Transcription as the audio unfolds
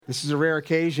This is a rare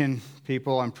occasion,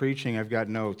 people. I'm preaching. I've got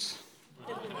notes.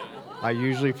 I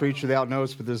usually preach without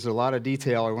notes, but there's a lot of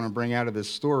detail I want to bring out of this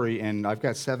story, and I've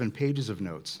got 7 pages of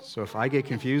notes. So if I get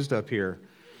confused up here,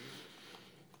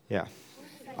 yeah.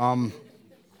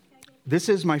 This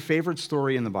is my favorite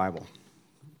story in the Bible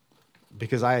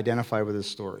because I identify with this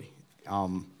story.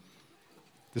 The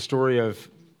story of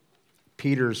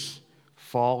Peter's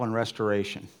fall and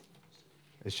restoration.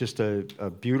 It's just a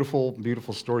beautiful,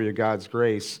 beautiful story of God's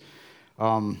grace.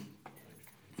 Have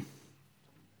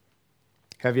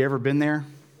you ever been there?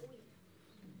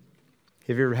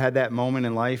 Have you ever had that moment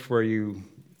in life where you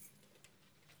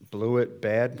blew it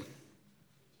bad?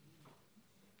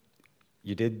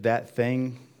 You did that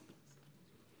thing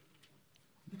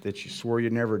that you swore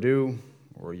you'd never do,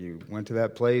 or you went to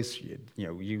that place,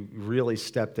 you really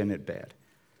stepped in it bad.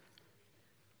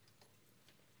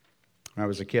 When I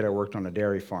was a kid, I worked on a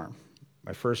dairy farm.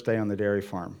 My first day on the dairy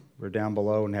farm, we were down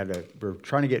below and we were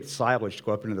trying to get silage to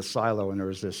go up into the silo, and there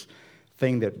was this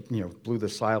thing that blew the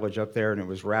silage up there, and it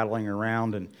was rattling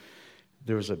around, and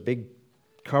there was a big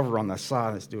cover on the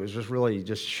side. It was just really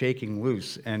just shaking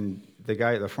loose, and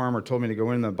the farmer told me to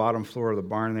go in the bottom floor of the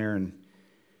barn there and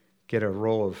get a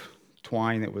roll of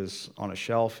twine that was on a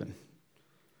shelf, and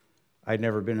I'd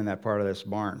never been in that part of this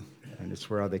barn, and it's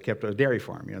where they kept a dairy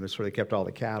farm. That's where they kept all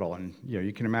the cattle, and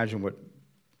you can imagine what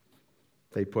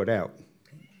they put out.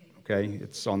 Okay,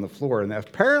 it's on the floor, and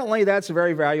apparently that's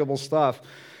very valuable stuff.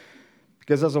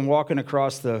 Because as I'm walking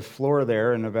across the floor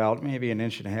there, and about maybe 1.5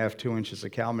 inches, 2 inches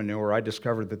of cow manure, I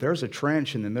discovered that there's a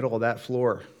trench in the middle of that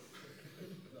floor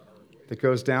that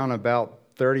goes down about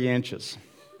 30 inches.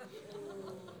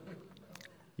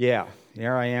 Yeah,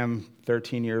 here I am,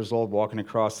 13 years old, walking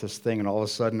across this thing, and all of a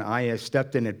sudden I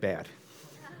stepped in it bad.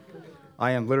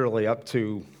 I am literally up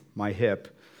to my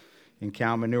hip in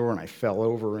cow manure, and I fell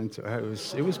over into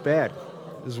it was bad.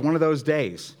 It was one of those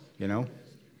days,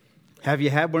 Have you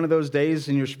had one of those days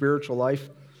in your spiritual life?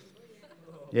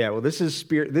 Yeah, well, this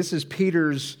is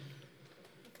Peter's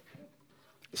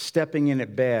stepping in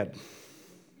it bad.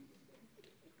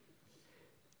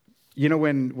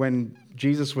 When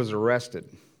Jesus was arrested,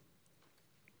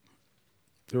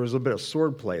 there was a bit of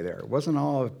swordplay there. It wasn't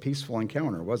all a peaceful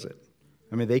encounter, was it?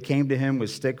 I mean, they came to him with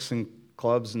sticks and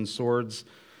clubs and swords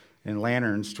and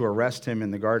lanterns to arrest him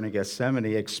in the Garden of Gethsemane,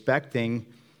 expecting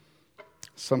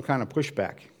some kind of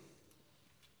pushback.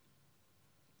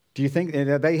 Do you think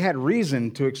they had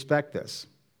reason to expect this?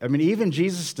 I mean, even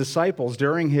Jesus' disciples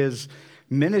during his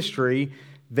ministry,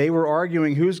 they were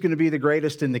arguing who's going to be the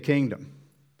greatest in the kingdom.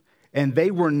 And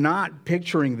they were not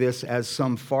picturing this as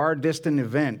some far distant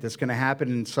event that's going to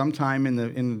happen sometime in the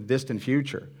distant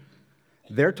future.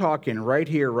 They're talking right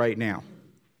here, right now.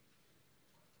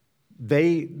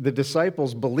 The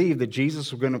disciples believed that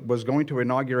Jesus was going to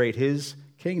inaugurate his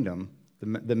kingdom,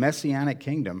 the Messianic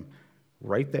kingdom,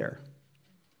 right there.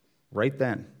 Right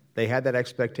then. They had that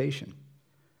expectation.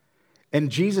 And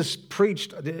Jesus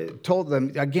told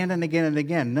them again and again and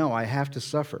again, no, I have to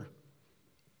suffer.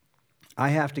 I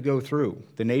have to go through.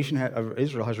 The nation of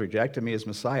Israel has rejected me as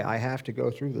Messiah. I have to go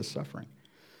through this suffering.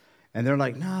 And they're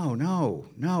like, no,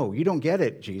 you don't get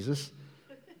it, Jesus.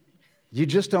 You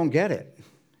just don't get it.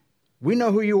 We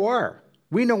know who you are.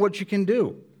 We know what you can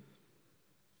do.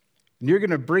 And you're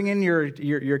going to bring in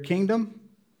your kingdom?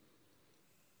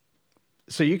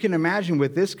 So you can imagine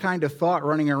with this kind of thought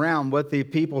running around what the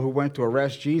people who went to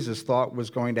arrest Jesus thought was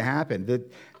going to happen.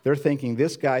 That they're thinking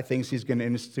this guy thinks he's going to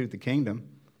institute the kingdom.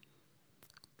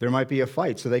 There might be a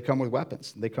fight, so they come with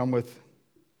weapons. They come with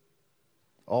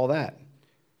all that.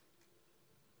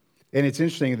 And it's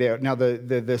interesting there. Now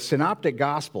the synoptic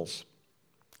gospels,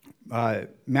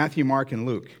 Matthew, Mark, and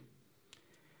Luke,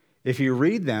 if you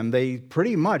read them, they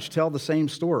pretty much tell the same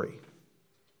story.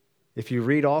 If you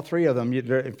read all 3 of them,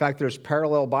 in fact, there's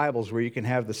parallel Bibles where you can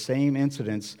have the same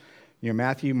incidents.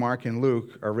 Matthew, Mark, and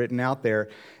Luke are written out there.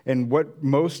 And what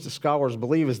most scholars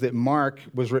believe is that Mark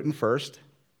was written first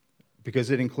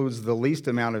because it includes the least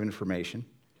amount of information,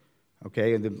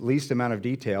 okay, and the least amount of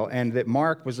detail, and that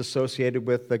Mark was associated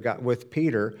with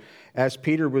Peter. As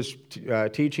Peter was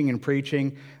teaching and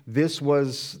preaching, this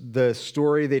was the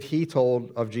story that he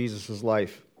told of Jesus'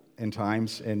 life and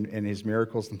times and his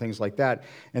miracles and things like that,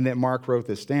 and that Mark wrote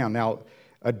this down. Now,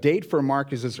 a date for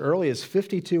Mark is as early as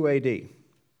 52 A.D.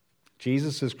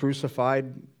 Jesus is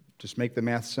crucified, just make the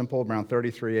math simple, around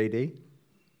 33 A.D.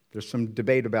 There's some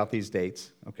debate about these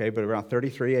dates, okay, but around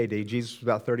 33 A.D., Jesus was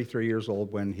about 33 years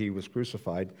old when he was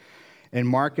crucified. And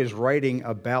Mark is writing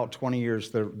about 20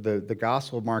 years, the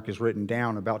Gospel of Mark is written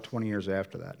down about 20 years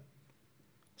after that.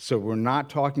 So we're not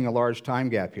talking a large time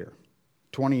gap here.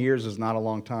 20 years is not a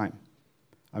long time.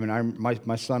 I mean,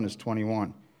 my son is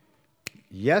 21.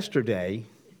 Yesterday,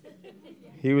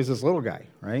 he was this little guy,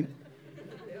 right?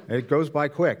 It goes by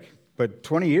quick. But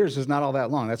 20 years is not all that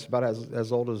long. That's about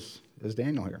as old as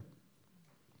Daniel here.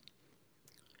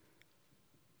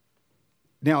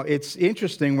 Now, it's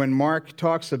interesting when Mark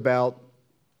talks about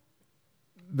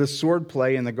the sword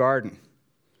play in the garden.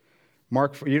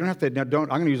 Mark, you don't have to, I'm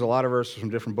going to use a lot of verses from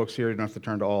different books here. You don't have to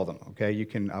turn to all of them, okay?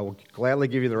 I will gladly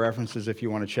give you the references if you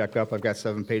want to check up. I've got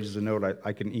 7 pages of note.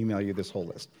 I can email you this whole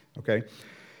list, okay?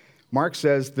 Mark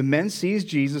says, the men seized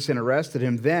Jesus and arrested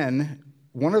him. Then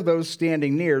one of those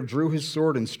standing near drew his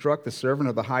sword and struck the servant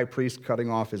of the high priest, cutting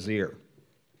off his ear.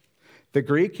 The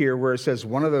Greek here, where it says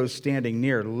one of those standing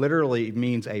near, literally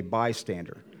means a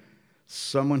bystander,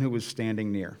 someone who was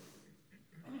standing near.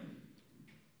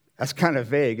 That's kind of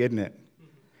vague, isn't it?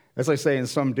 That's like saying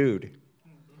some dude.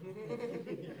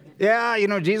 Yeah,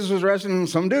 Jesus was arresting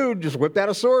some dude, just whipped out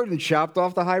a sword and chopped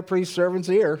off the high priest's servant's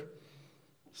ear.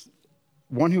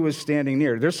 One who was standing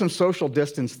near. There's some social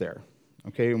distance there,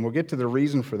 okay? And we'll get to the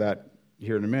reason for that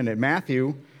here in a minute.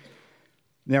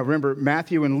 Now remember,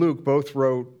 Matthew and Luke both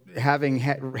wrote, having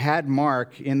had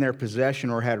Mark in their possession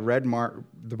or had read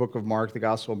the book of Mark, the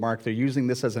Gospel of Mark, they're using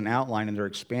this as an outline and they're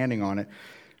expanding on it.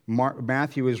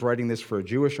 Matthew is writing this for a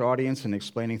Jewish audience and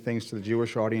explaining things to the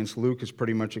Jewish audience. Luke is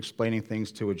pretty much explaining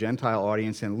things to a Gentile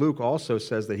audience. And Luke also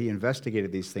says that he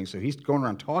investigated these things. So he's going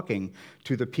around talking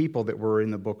to the people that were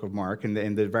in the book of Mark and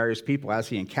the various people as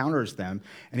he encounters them.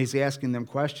 And he's asking them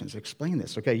questions. Explain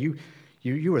this. Okay,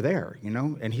 you were there,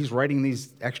 And he's writing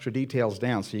these extra details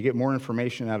down. So you get more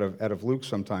information out of Luke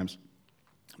sometimes.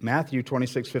 Matthew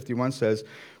 26:51 says,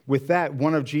 with that,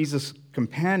 one of Jesus'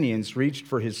 companions reached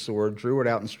for his sword, drew it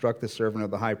out, and struck the servant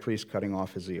of the high priest, cutting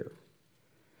off his ear.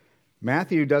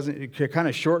 Matthew kind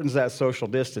of shortens that social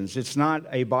distance. It's not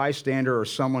a bystander or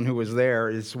someone who was there.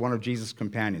 It's one of Jesus'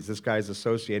 companions. This guy is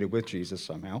associated with Jesus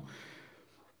somehow.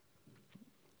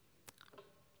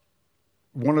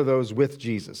 One of those with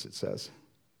Jesus, it says.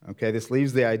 Okay, this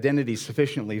leaves the identity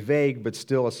sufficiently vague, but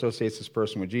still associates this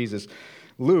person with Jesus.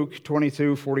 Luke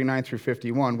 22:49 through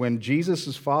 51, when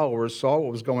Jesus' followers saw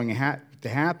what was going to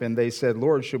happen, they said,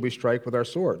 Lord, should we strike with our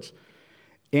swords?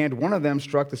 And one of them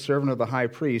struck the servant of the high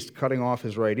priest, cutting off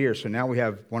his right ear. So now we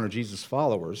have one of Jesus'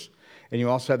 followers. And you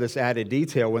also have this added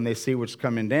detail when they see what's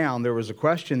coming down. There was a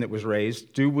question that was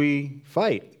raised, do we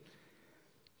fight?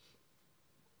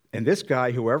 And this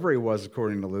guy, whoever he was,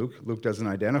 according to Luke doesn't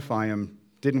identify him,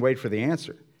 didn't wait for the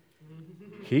answer.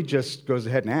 He just goes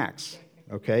ahead and acts.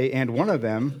 Okay, and one of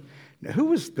them, who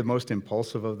was the most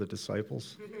impulsive of the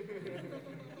disciples?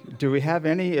 Do we have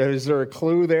any? Is there a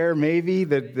clue there, maybe,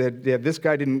 that this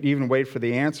guy didn't even wait for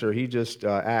the answer? He just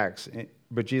acts.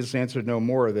 But Jesus answered no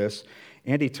more of this,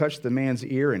 and he touched the man's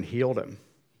ear and healed him.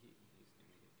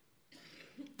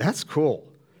 That's cool.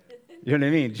 You know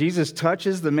what I mean? Jesus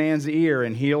touches the man's ear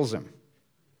and heals him.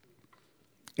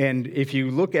 And if you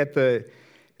look at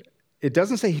it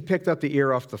doesn't say he picked up the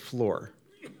ear off the floor.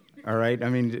 All right, I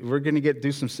mean, we're going to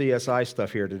do some CSI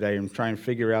stuff here today and try and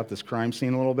figure out this crime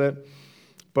scene a little bit.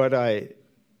 But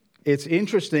it's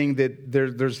interesting that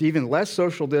there's even less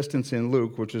social distance in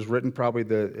Luke, which is written probably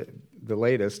the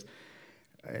latest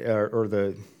or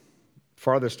the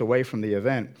farthest away from the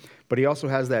event. But he also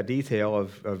has that detail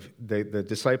of the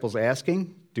disciples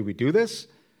asking, do we do this?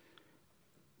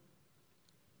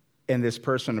 And this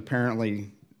person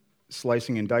apparently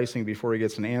slicing and dicing before he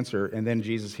gets an answer, and then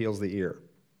Jesus heals the ear.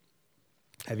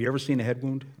 Have you ever seen a head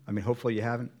wound? I mean, hopefully you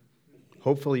haven't.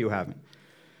 Hopefully you haven't.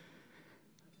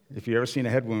 If you've ever seen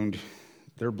a head wound,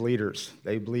 they're bleeders.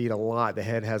 They bleed a lot. The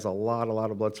head has a lot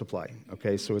of blood supply.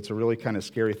 Okay, so it's a really kind of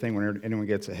scary thing when anyone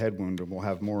gets a head wound, and we'll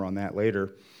have more on that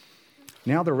later.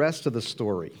 Now the rest of the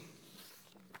story.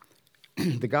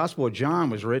 The Gospel of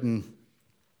John was written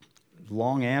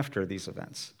long after these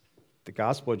events. The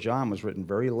Gospel of John was written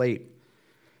very late,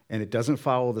 and it doesn't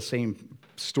follow the same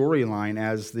storyline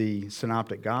as the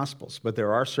Synoptic Gospels, but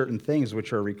there are certain things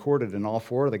which are recorded in all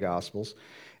 4 of the Gospels,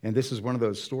 and this is one of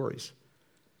those stories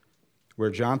where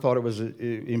John thought it was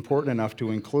important enough to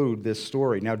include this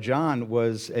story. Now, John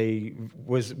was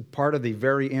part of the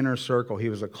very inner circle. He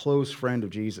was a close friend of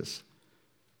Jesus,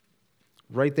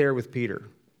 right there with Peter.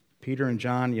 Peter and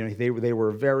John, they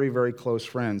were very, very close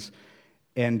friends,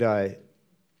 and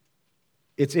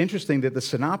it's interesting that the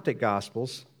Synoptic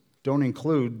Gospels don't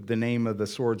include the name of the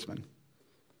swordsman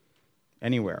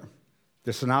anywhere.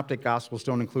 The Synoptic Gospels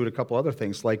don't include a couple other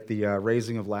things, like the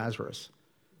raising of Lazarus.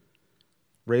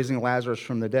 Raising Lazarus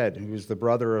from the dead, who was the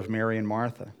brother of Mary and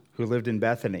Martha, who lived in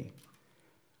Bethany.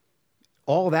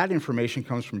 All that information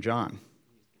comes from John.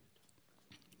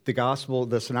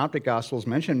 the Synoptic Gospels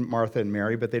mention Martha and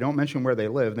Mary, but they don't mention where they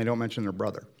live, and they don't mention their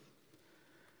brother.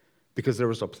 Because there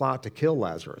was a plot to kill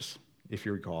Lazarus, if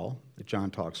you recall, that John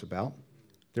talks about.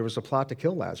 There was a plot to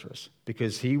kill Lazarus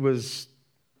because he was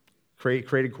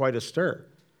created quite a stir.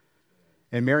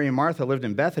 And Mary and Martha lived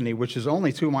in Bethany, which is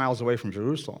only 2 miles away from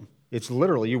Jerusalem. It's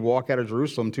literally, you walk out of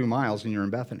Jerusalem 2 miles and you're in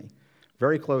Bethany.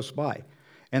 Very close by.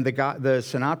 And the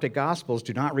Synoptic Gospels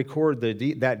do not record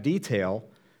that detail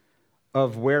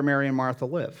of where Mary and Martha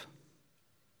live,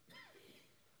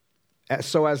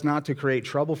 so as not to create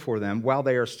trouble for them while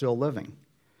they are still living.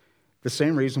 The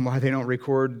same reason why they don't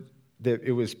record that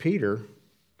it was Peter,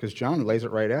 because John lays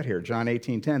it right out here. John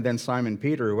 18:10, then Simon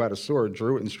Peter, who had a sword,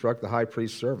 drew it and struck the high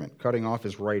priest's servant, cutting off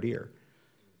his right ear.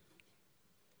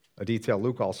 A detail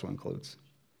Luke also includes.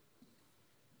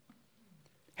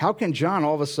 How can John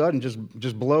all of a sudden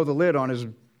just blow the lid on his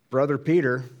brother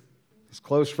Peter, his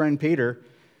close friend Peter?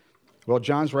 Well,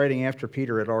 John's writing after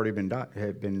Peter had already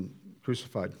been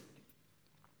crucified.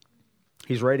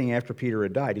 He's writing after Peter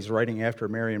had died. He's writing after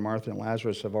Mary and Martha and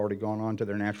Lazarus have already gone on to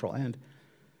their natural end.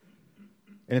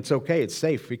 And it's okay. It's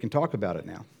safe. We can talk about it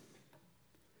now.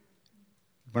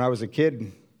 When I was a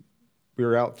kid, we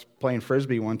were out playing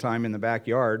Frisbee one time in the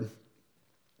backyard,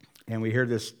 and we heard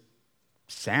this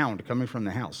sound coming from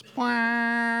the house.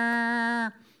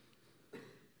 And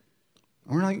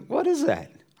we're like, what is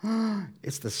that?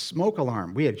 It's the smoke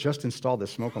alarm. We had just installed the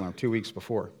smoke alarm 2 weeks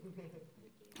before.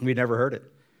 We'd never heard it.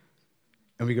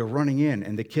 And we go running in,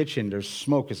 and the kitchen, there's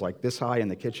smoke is like this high in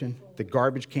the kitchen. The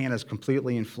garbage can is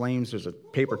completely in flames. There's a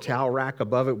paper towel rack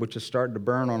above it, which is starting to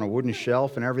burn on a wooden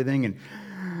shelf and everything.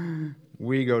 And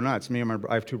we go nuts.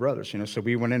 I have 2 brothers, so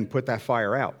we went in and put that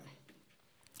fire out.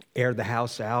 Aired the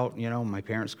house out, my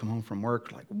parents come home from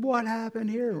work, like, what happened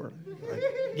here? We're like,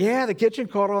 yeah, the kitchen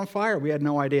caught on fire. We had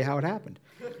no idea how it happened.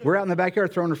 We're out in the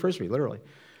backyard throwing a Frisbee, literally.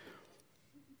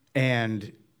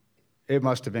 And it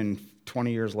must have been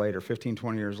 20 years later, 15,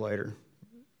 20 years later,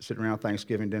 sitting around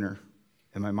Thanksgiving dinner,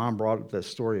 and my mom brought up this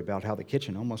story about how the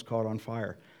kitchen almost caught on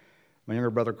fire. My younger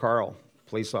brother, Carl,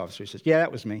 police officer, says, yeah,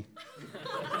 that was me.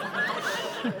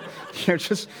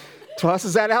 Just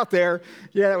tosses that out there.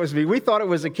 Yeah, that was me. We thought it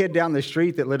was a kid down the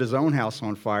street that lit his own house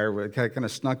on fire. Kind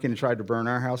of snuck in and tried to burn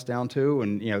our house down too.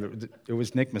 And, it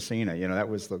was Nick Messina. That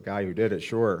was the guy who did it,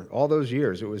 sure. All those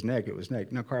years, it was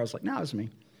Nick. No, Carl's like, no, it was me.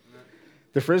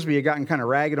 The Frisbee had gotten kind of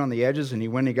ragged on the edges, and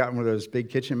he got one of those big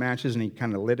kitchen matches, and he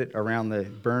kind of lit it around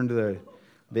burned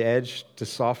the edge to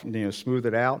soften, smooth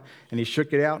it out. And he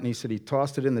shook it out, and he said he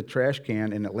tossed it in the trash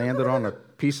can, and it landed on a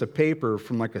piece of paper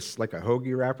from like a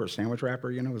hoagie wrapper, sandwich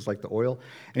wrapper, it was like the oil.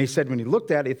 And he said when he looked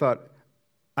at it, he thought,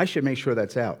 I should make sure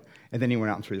that's out. And then he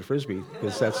went out and threw the Frisbee,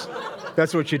 because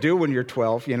that's what you do when you're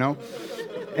 12,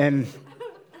 And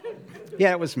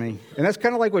yeah, it was me. And that's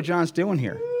kind of like what John's doing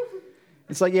here.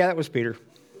 It's like, yeah, that was Peter.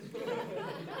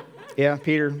 Yeah,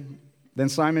 Peter. Then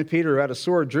Simon Peter, who had a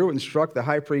sword, drew it and struck the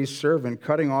high priest's servant,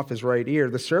 cutting off his right ear.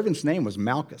 The servant's name was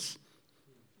Malchus.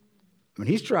 I mean,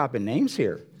 he's dropping names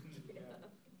here.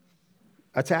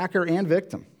 Attacker and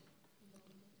victim.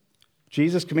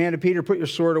 Jesus commanded Peter, put your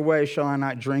sword away. Shall I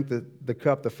not drink the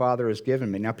cup the Father has given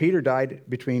me? Now, Peter died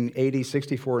between AD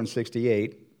 64 and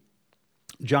 68.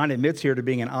 John admits here to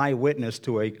being an eyewitness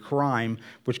to a crime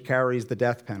which carries the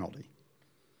death penalty.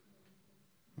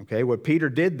 Okay, what Peter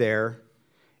did there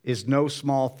is no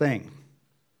small thing.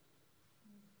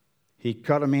 He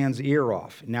cut a man's ear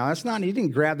off. Now, he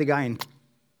didn't grab the guy and,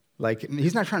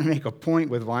 he's not trying to make a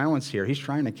point with violence here. He's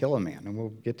trying to kill a man, and we'll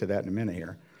get to that in a minute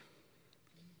here.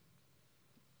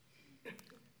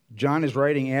 John is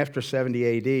writing after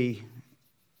 70 AD,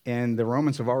 and the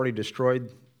Romans have already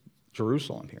destroyed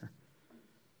Jerusalem here.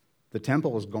 The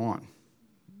temple is gone.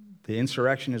 The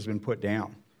insurrection has been put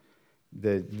down.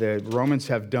 The Romans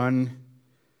have done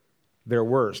their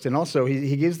worst. And also,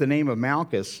 he gives the name of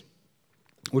Malchus,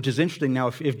 which is interesting. Now,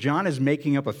 if John is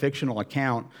making up a fictional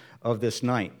account of this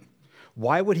night,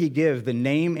 why would he give the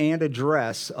name and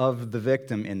address of the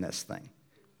victim in this thing?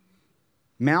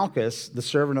 Malchus, the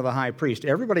servant of the high priest.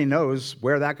 Everybody knows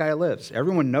where that guy lives.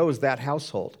 Everyone knows that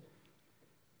household.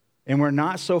 And we're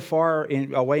not so far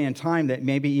away in time that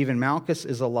maybe even Malchus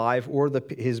is alive, or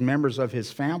his members of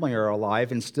his family are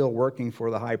alive and still working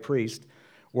for the high priest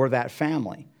or that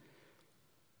family.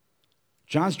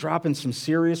 John's dropping some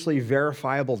seriously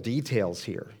verifiable details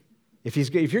here. If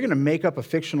you're going to make up a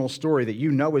fictional story that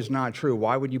you know is not true,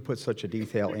 why would you put such a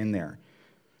detail in there?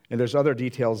 And there's other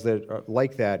details that are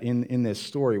like that in this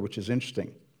story, which is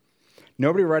interesting.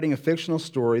 Nobody writing a fictional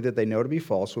story that they know to be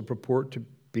false would purport to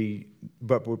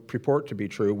be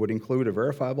true would include a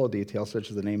verifiable detail such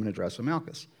as the name and address of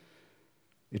Malchus.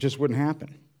 It just wouldn't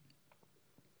happen.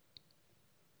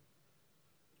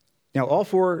 Now, all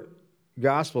four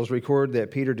Gospels record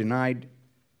that Peter denied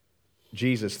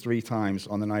Jesus 3 times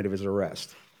on the night of his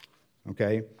arrest.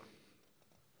 Okay?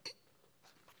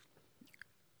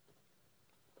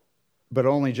 But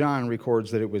only John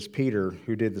records that it was Peter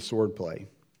who did the sword play.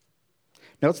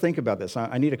 Now, let's think about this.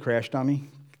 I need a crash dummy.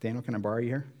 Daniel, can I borrow you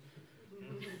here?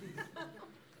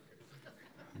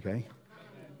 Okay.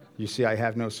 You see, I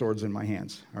have no swords in my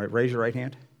hands. All right, raise your right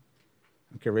hand.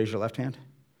 Okay, raise your left hand.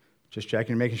 Just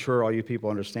checking, making sure all you people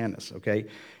understand this, okay?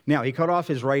 Now, he cut off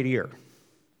his right ear.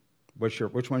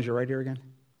 Which one's your right ear again?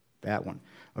 That one.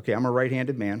 Okay, I'm a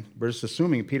right-handed man. We're just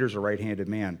assuming Peter's a right-handed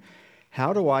man.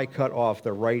 How do I cut off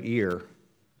the right ear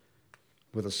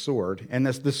with a sword? And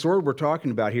the sword we're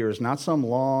talking about here is not some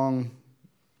long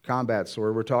combat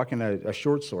sword. We're talking a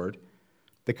short sword,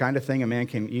 the kind of thing a man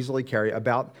can easily carry.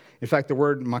 In fact, the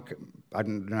word, I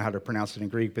don't know how to pronounce it in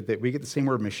Greek, but we get the same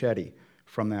word machete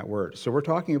from that word. So we're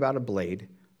talking about a blade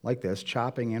like this,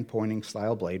 chopping and pointing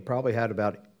style blade. Probably had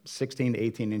about 16 to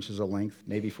 18 inches of length,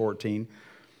 maybe 14.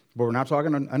 But we're not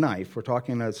talking a knife. We're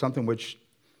talking something which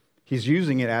he's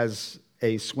using it as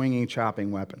a swinging,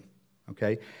 chopping weapon.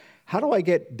 Okay? How do I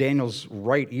get Daniel's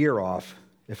right ear off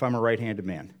if I'm a right-handed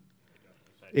man?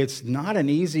 It's not an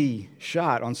easy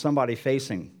shot on somebody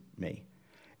facing me.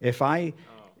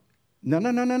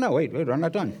 No, wait, I'm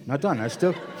not done.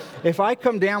 If I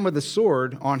come down with a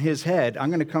sword on his head, I'm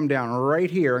going to come down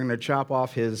right here. I'm going to chop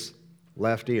off his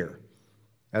left ear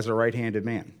as a right-handed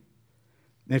man.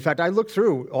 In fact, I looked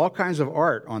through all kinds of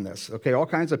art on this, okay, all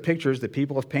kinds of pictures that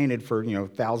people have painted for,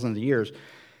 thousands of years,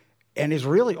 and it's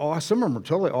really awesome. Some of them are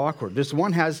totally awkward. This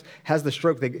one has the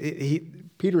stroke.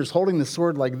 Peter is holding the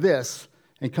sword like this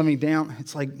and coming down.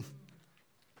 It's like,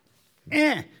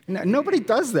 nobody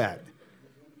does that.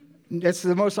 It's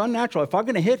the most unnatural. If I'm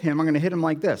going to hit him, I'm going to hit him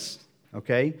like this,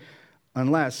 okay?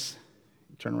 Unless,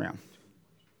 turn around.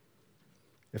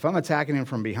 If I'm attacking him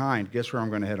from behind, guess where I'm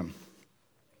going to hit him?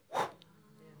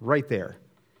 Right there.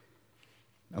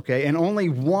 Okay, and only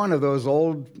one of those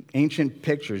old ancient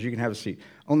pictures, you can have a seat,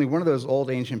 only one of those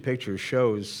old ancient pictures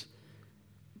shows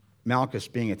Malchus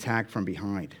being attacked from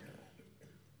behind.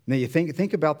 Now you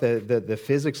think about the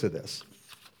physics of this,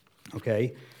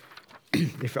 okay?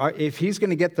 If he's going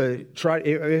to get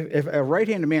if a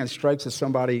right-handed man strikes at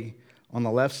somebody on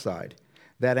the left side,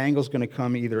 that angle's going to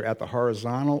come either at the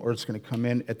horizontal or it's going to come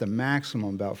in at the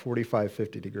maximum about 45,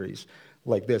 50 degrees,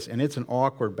 like this. And it's an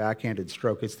awkward backhanded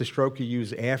stroke. It's the stroke you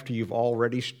use after you've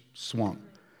already swung.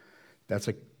 That's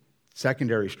a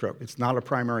secondary stroke. It's not a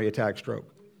primary attack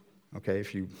stroke, okay,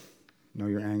 if you know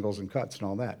your angles and cuts and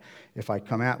all that. If I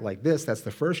come out like this, that's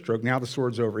the first stroke. Now the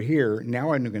sword's over here.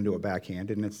 Now I'm going to do a backhand,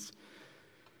 and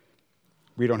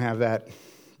we don't have that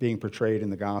being portrayed in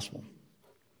the gospel.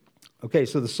 Okay,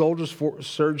 so the soldiers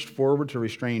surged forward to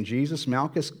restrain Jesus.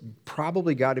 Malchus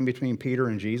probably got in between Peter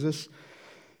and Jesus,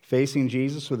 facing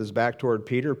Jesus with his back toward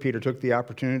Peter. Peter took the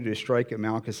opportunity to strike at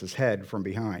Malchus's head from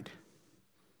behind.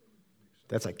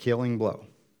 That's a killing blow.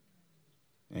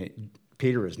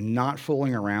 Peter is not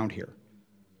fooling around here.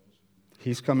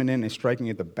 He's coming in and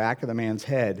striking at the back of the man's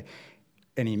head,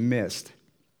 and he missed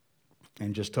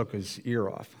and just took his ear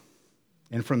off.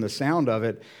 And from the sound of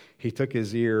it, he took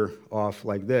his ear off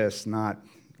like this, not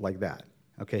like that.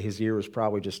 Okay, his ear was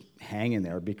probably just hanging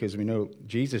there because we know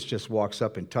Jesus just walks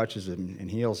up and touches him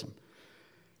and heals him.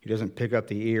 He doesn't pick up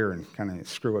the ear and kind of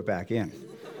screw it back in.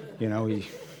 You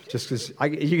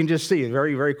can just see it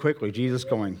very, very quickly, Jesus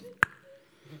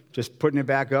just putting it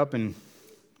back up and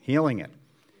healing it.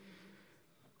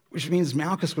 Which means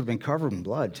Malchus would have been covered in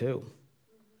blood too.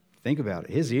 Think about it.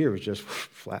 His ear was just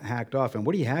flat hacked off. And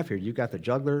what do you have here? You got the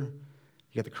jugular,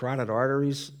 you got the carotid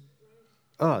arteries.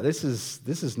 Oh, this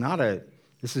is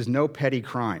no petty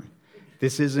crime.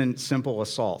 This isn't simple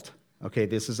assault. Okay,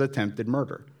 this is attempted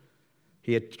murder.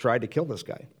 He had tried to kill this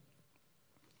guy.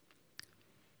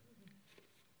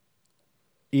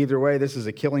 Either way, this is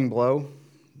a killing blow.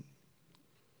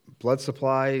 Blood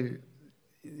supply,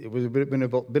 it would have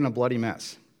been a bloody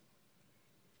mess.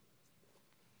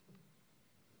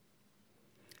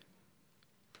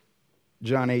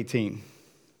 John 18.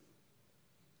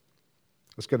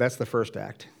 Let's go. That's the first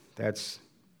act. That's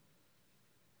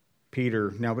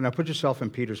Peter. Now put yourself in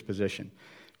Peter's position.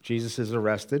 Jesus is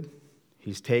arrested.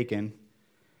 He's taken.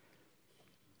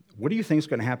 What do you think is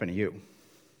going to happen to you,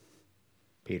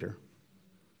 Peter?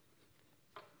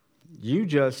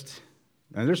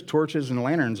 And there's torches and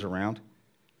lanterns around.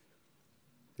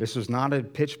 This was not a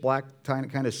pitch black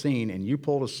kind of scene, and you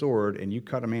pulled a sword and you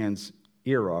cut a man's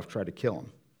ear off, tried to kill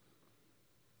him.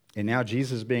 And now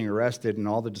Jesus is being arrested and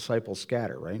all the disciples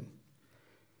scatter, right?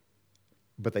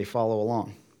 But they follow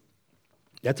along.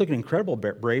 That took an incredible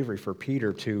bravery for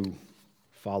Peter to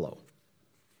follow.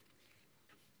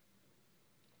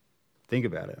 Think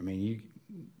about it. I mean,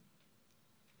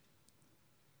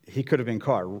 he could have been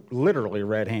caught literally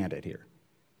red-handed here.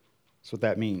 That's what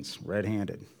that means,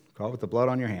 red-handed. Caught with the blood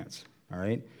on your hands, all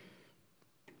right?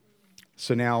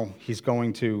 So now let's go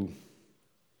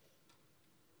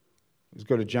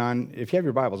to John. If you have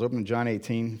your Bibles, open to John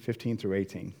 18, 15 through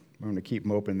 18. We're going to keep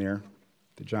them open there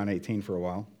to John 18 for a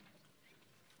while.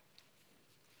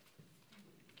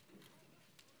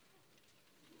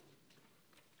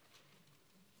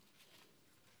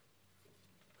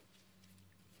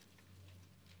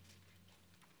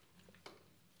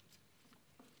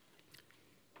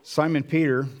 Simon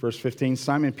Peter, verse 15,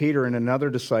 Simon Peter and another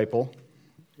disciple,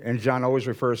 and John always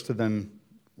refers to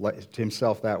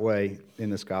himself that way in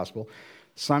this gospel.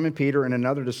 Simon Peter and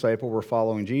another disciple were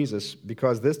following Jesus.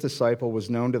 Because this disciple was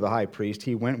known to the high priest,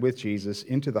 he went with Jesus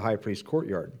into the high priest's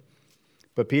courtyard.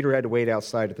 But Peter had to wait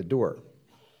outside at the door.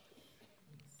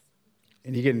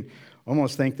 And you can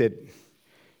almost think that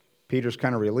Peter's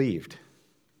kind of relieved.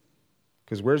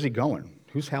 Because where's he going?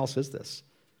 Whose house is this?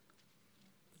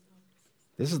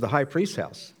 This is the high priest's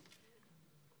house.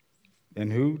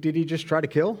 And who did he just try to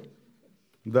kill?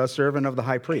 The servant of the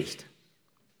high priest.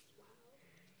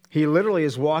 He literally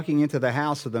is walking into the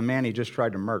house of the man he just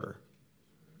tried to murder.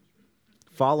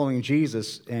 Following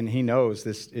Jesus, and he knows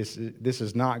this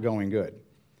is not going good.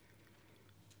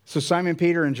 So Simon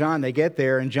Peter and John, they get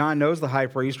there, and John knows the high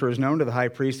priest or is known to the high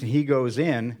priest, and he goes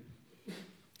in,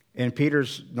 and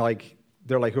Peter's like,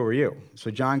 they're like, who are you? So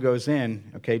John goes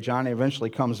in. Okay, John eventually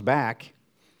comes back.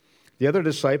 The other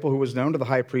disciple who was known to the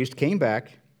high priest came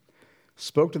back,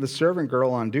 spoke to the servant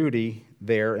girl on duty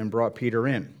there, and brought Peter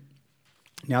in.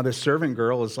 Now this servant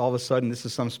girl is all of a sudden, this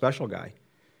is some special guy.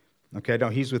 Okay, no,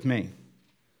 he's with me.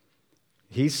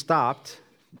 He stopped.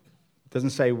 Doesn't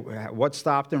say what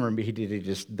stopped him, or did he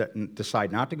just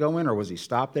decide not to go in, or was he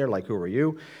stopped there, like, who are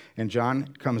you? And John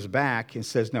comes back and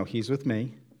says, no, he's with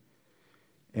me.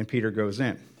 And Peter goes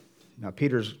in. Now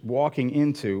Peter's walking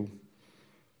into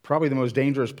probably the most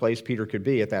dangerous place Peter could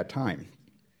be at that time.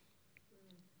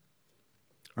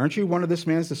 Aren't you one of this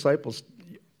man's disciples?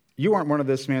 You aren't one of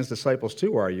this man's disciples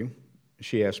too, are you?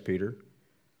 She asked Peter.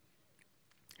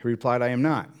 He replied, I am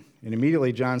not. And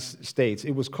immediately John states,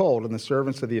 it was cold, and the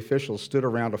servants of the officials stood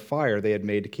around a fire they had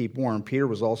made to keep warm. Peter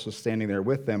was also standing there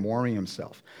with them, warming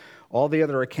himself. All the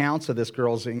other accounts of this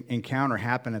girl's encounter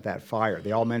happen at that fire.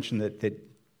 They all mention that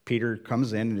Peter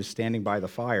comes in and is standing by the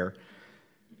fire.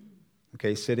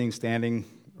 Okay, standing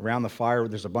around the fire.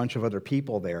 There's a bunch of other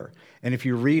people there. And if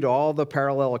you read all the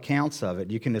parallel accounts of it,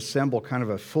 you can assemble kind of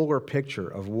a fuller picture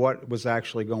of what was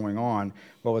actually going on,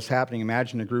 what was happening.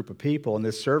 Imagine a group of people, and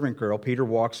this servant girl, Peter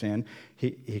walks in,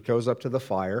 he goes up to the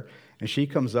fire, and she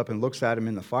comes up and looks at him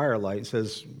in the firelight and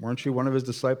says, weren't you one of his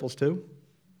disciples too?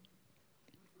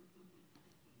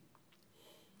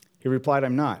 He replied,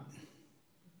 I'm not.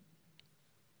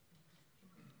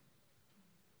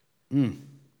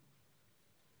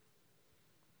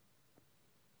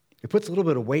 It puts a little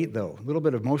bit of weight, though, a little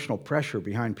bit of emotional pressure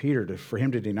behind Peter for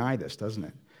him to deny this, doesn't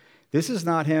it? This is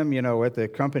not him, at the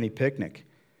company picnic.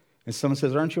 And someone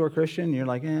says, aren't you a Christian? And you're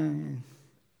like,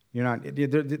 you're not.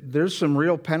 There's some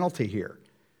real penalty here.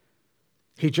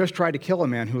 He just tried to kill a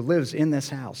man who lives in this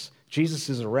house. Jesus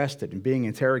is arrested and being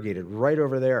interrogated right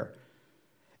over there.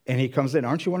 And he comes in,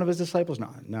 aren't you one of his disciples?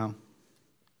 No.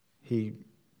 He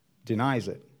denies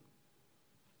it.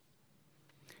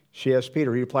 She asked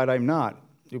Peter. He replied, I'm not.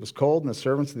 It was cold, and the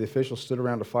servants of the officials stood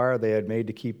around a fire they had made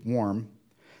to keep warm.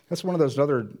 That's one of those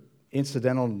other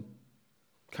incidental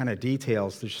kind of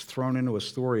details that's just thrown into a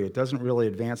story. It doesn't really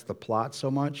advance the plot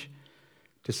so much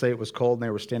to say it was cold and they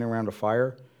were standing around a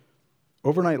fire.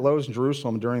 Overnight lows in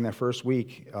Jerusalem during that first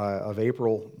week of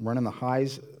April run in the high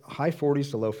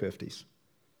 40s to low 50s.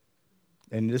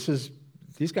 And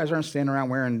these guys aren't standing around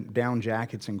wearing down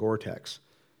jackets and Gore-Tex.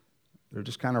 They're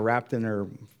just kind of wrapped in their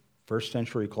first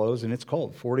century clothes, and it's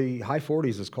cold. High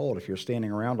 40s is cold if you're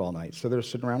standing around all night. So they're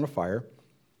sitting around a fire.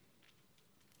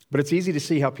 But it's easy to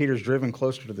see how Peter's driven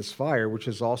closer to this fire, which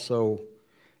is also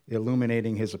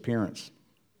illuminating his appearance.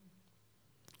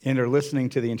 And they're listening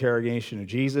to the interrogation of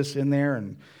Jesus in there,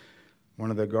 and one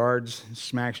of the guards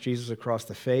smacks Jesus across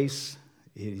the face.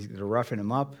 They're roughing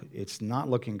him up. It's not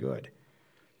looking good.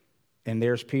 And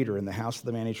there's Peter in the house of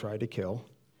the man he tried to kill.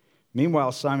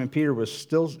 Meanwhile, Simon Peter was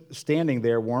still standing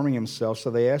there warming himself, so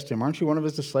they asked him, aren't you one of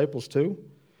his disciples too?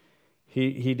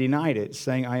 He denied it,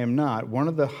 saying, I am not. One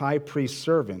of the high priest's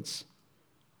servants,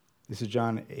 this is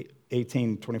John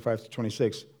 18, 25 to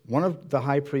 26, one of the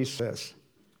high priests says,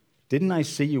 didn't I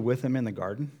see you with him in the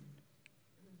garden?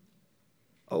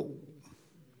 Oh.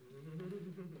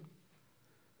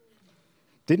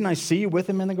 Didn't I see you with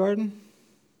him in the garden?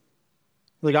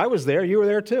 Like, I was there, you were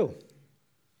there too.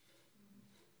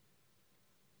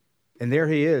 And there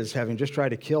he is, having just tried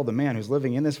to kill the man who's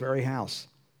living in this very house.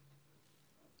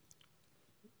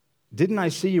 Didn't I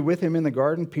see you with him in the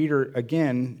garden? Peter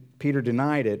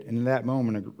denied it, and in that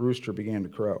moment a rooster began to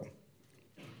crow.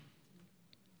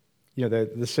 You know,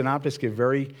 the synoptics give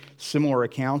very similar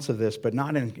accounts of this, but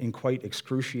not in quite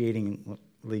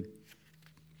excruciatingly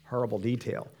horrible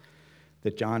detail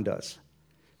that John does.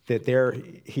 That there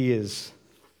he is.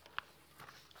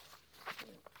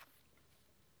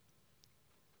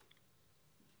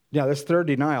 Now, this third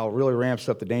denial really ramps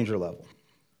up the danger level.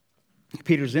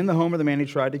 Peter's in the home of the man he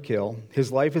tried to kill.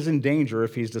 His life is in danger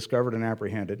if he's discovered and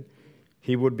apprehended.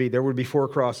 There would be 4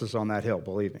 crosses on that hill,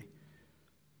 believe me.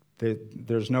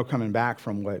 There's no coming back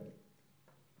from what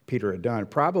Peter had done.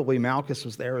 Probably Malchus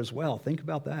was there as well. Think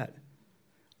about that.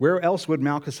 Where else would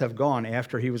Malchus have gone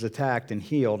after he was attacked and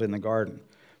healed in the garden?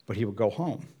 But he would go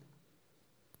home.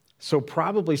 So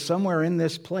probably somewhere in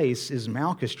this place is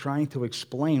Malchus trying to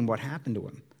explain what happened to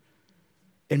him.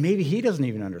 And maybe he doesn't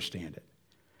even understand it.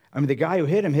 I mean, the guy who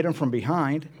hit him from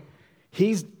behind.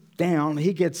 He's down,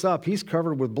 he gets up, he's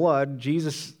covered with blood.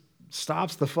 Jesus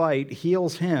stops the fight,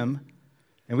 heals him,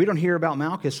 and we don't hear about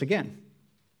Malchus again.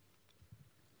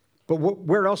 But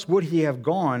where else would he have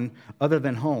gone other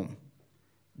than home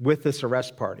with this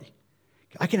arrest party?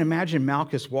 I can imagine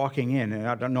Malchus walking in, and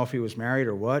I don't know if he was married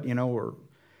or what, or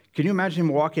can you imagine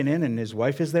him walking in and his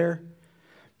wife is there?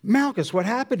 Malchus, what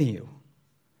happened to you?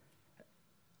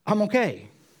 I'm okay.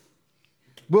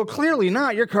 Well, clearly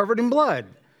not. You're covered in blood.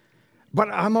 But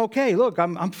I'm okay. Look,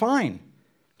 I'm fine.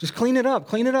 Just clean it up.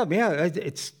 Clean it up. Yeah,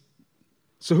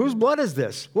 so whose blood is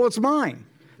this? Well, it's mine.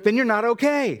 Then you're not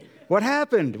okay. What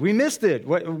happened? We missed it.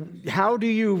 How do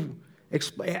you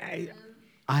explain?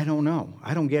 I don't know.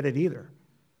 I don't get it either.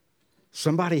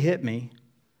 Somebody hit me,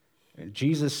 and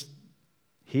Jesus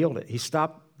healed it. He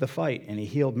stopped the fight, and he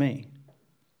healed me.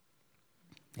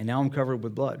 And now I'm covered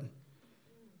with blood.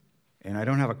 And I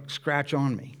don't have a scratch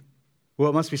on me.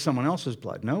 Well, it must be someone else's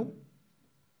blood. No.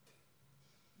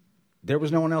 There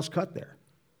was no one else cut there.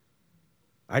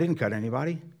 I didn't cut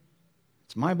anybody.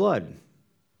 It's my blood,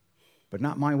 but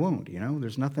not my wound,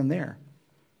 There's nothing there.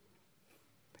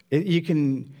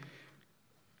 Can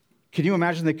you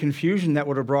imagine the confusion that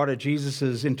would have brought at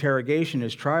Jesus' interrogation,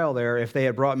 his trial there, if they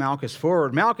had brought Malchus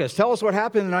forward? Malchus, tell us what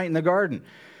happened tonight in the garden.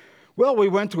 Well, we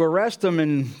went to arrest him,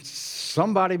 and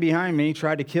somebody behind me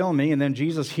tried to kill me, and then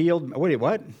Jesus healed. Wait,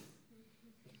 what?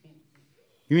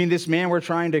 You mean this man we're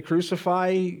trying to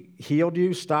crucify healed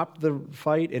you, stopped the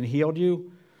fight, and healed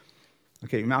you?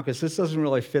 Okay, Malchus, this doesn't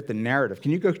really fit the narrative.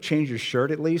 Can you go change your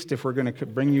shirt at least if we're going to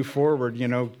bring you forward,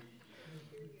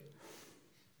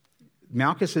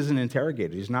 Malchus isn't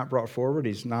interrogated. He's not brought forward.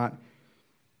 He's not.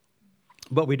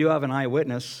 But we do have an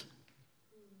eyewitness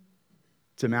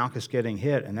to Malchus getting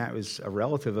hit, and that was a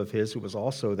relative of his who was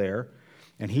also there.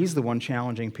 And he's the one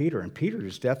challenging Peter. And Peter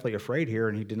is deathly afraid here,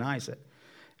 and he denies it.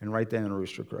 And right then the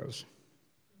rooster crows.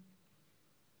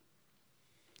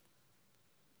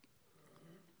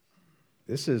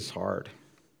 This is hard.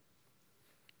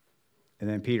 And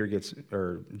then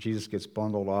Jesus gets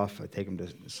bundled off. I take him to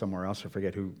somewhere else. I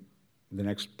forget who the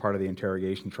next part of the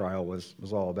interrogation trial was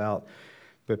all about.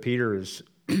 But Peter is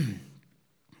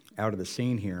out of the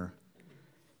scene here.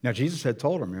 Now, Jesus had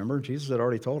told him, remember? Jesus had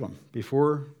already told him,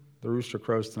 before the rooster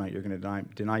crows tonight, you're going to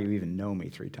deny you even know me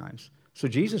 3 times. So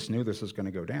Jesus knew this was going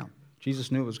to go down.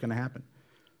 Jesus knew it was going to happen.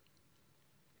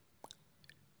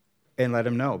 And let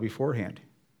him know beforehand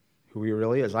who he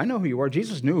really is. I know who you are.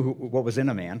 Jesus knew what was in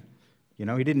a man. He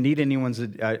didn't need anyone's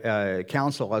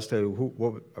counsel as to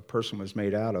what a person was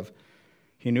made out of.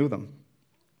 He knew them.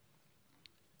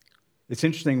 It's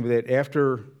interesting that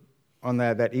after, on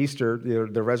that Easter,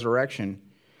 the resurrection,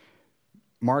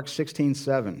 Mark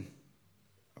 16:7.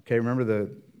 Okay, remember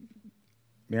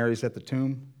Mary's at the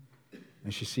tomb,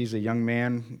 and she sees a young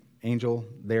man, angel,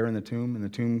 there in the tomb,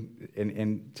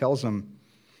 and tells him,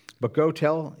 but go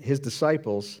tell his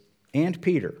disciples and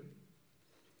Peter,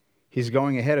 he's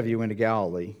going ahead of you into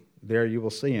Galilee. There you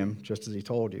will see him, just as he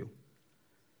told you.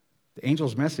 The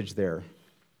angel's message there,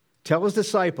 tell his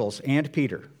disciples and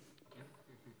Peter.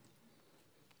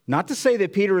 Not to say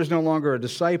that Peter is no longer a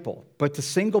disciple, but to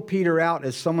single Peter out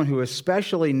as someone who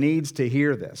especially needs to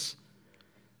hear this.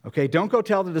 Okay, don't go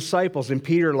tell the disciples, and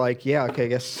Peter I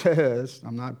guess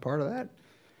I'm not part of that.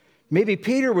 Maybe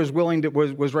Peter was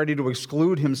ready to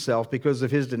exclude himself because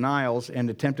of his denials and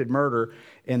attempted murder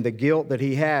and the guilt that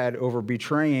he had over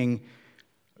betraying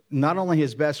not only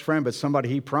his best friend, but somebody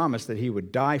he promised that he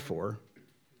would die for.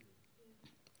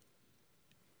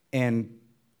 And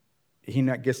he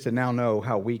gets to now know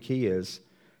how weak he is,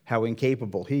 how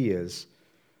incapable he is.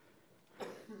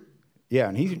 Yeah,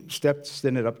 and he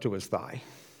extended it up to his thigh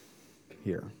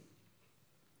here.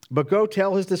 But go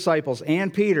tell his disciples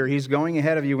and Peter, he's going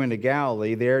ahead of you into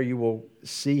Galilee. There you will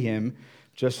see him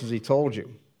just as he told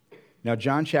you. Now,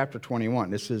 John chapter 21,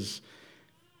 this is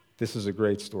a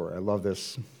great story. I love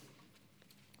this.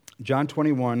 John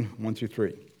 21, 1 through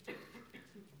 3.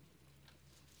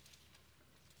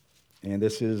 And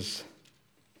this is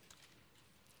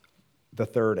the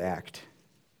third act.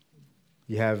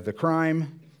 You have the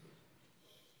crime,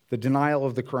 the denial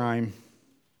of the crime,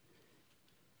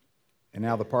 and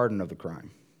now the pardon of the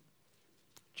crime.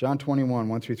 John 21,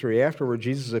 1 through 3. Afterward,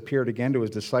 Jesus appeared again to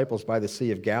his disciples by the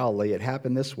Sea of Galilee. It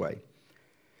happened this way.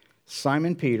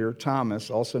 Simon Peter, Thomas,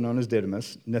 also known as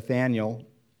Didymus, Nathanael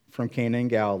from Cana in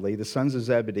Galilee, the sons of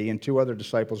Zebedee, and 2 other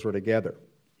disciples were together.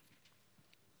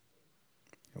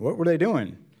 What were they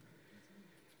doing?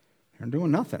 They're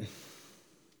doing nothing.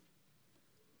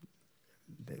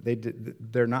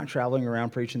 They're not traveling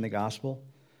around preaching the gospel.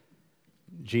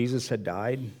 Jesus had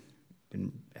died,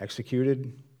 been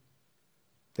executed.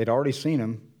 They'd already seen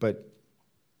him, but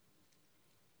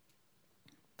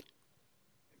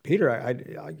Peter,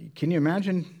 can you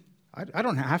imagine? I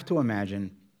don't have to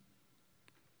imagine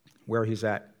where he's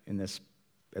at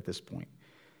this point,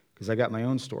 because I got my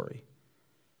own story.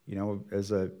 You know,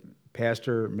 as a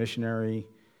pastor, missionary,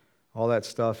 all that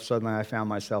stuff, suddenly I found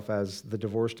myself as the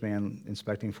divorced man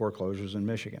inspecting foreclosures in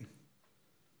Michigan.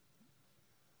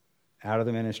 Out of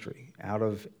the ministry, out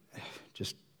of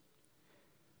just,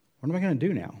 what am I going to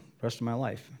do now the rest of my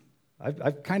life?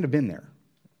 I've kind of been there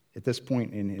at this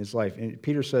point in his life. And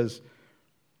Peter says,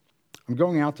 I'm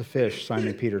going out to fish,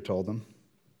 Simon Peter told them.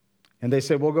 And they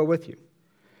said, we'll go with you.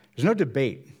 There's no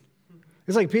debate.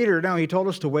 It's like, Peter, no, he told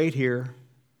us to wait here.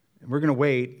 And we're going to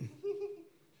wait.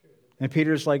 And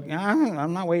Peter's like,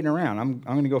 I'm not waiting around. I'm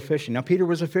going to go fishing. Now, Peter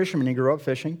was a fisherman. He grew up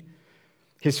fishing.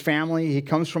 His family, he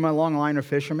comes from a long line of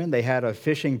fishermen. They had a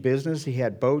fishing business. He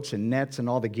had boats and nets and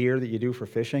all the gear that you do for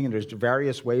fishing. And there's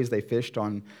various ways they fished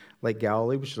on Lake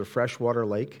Galilee, which is a freshwater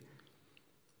lake.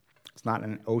 It's not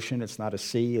an ocean. It's not a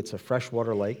sea. It's a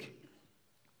freshwater lake.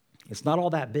 It's not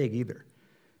all that big either.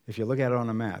 If you look at it on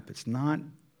a map, it's not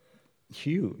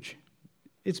huge.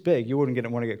 It's big. You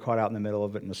wouldn't want to get caught out in the middle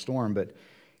of it in a storm, but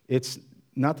it's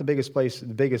not the biggest place,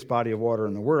 the biggest body of water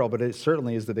in the world, but it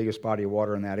certainly is the biggest body of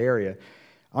water in that area.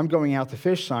 I'm going out to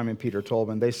fish, Simon Peter told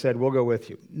them. They said, we'll go with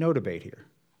you. No debate here.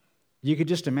 You could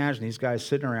just imagine these guys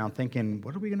sitting around thinking,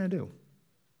 what are we going to do?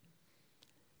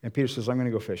 And Peter says, I'm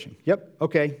going to go fishing. Yep,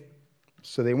 okay.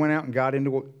 So they went out and got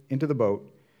into the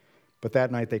boat, but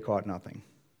that night they caught nothing.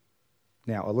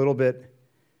 Now, a little bit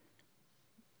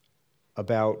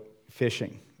about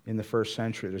fishing in the first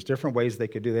century. There's different ways they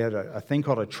could do. They had a thing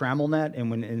called a trammel net,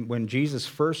 and when Jesus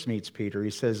first meets Peter, he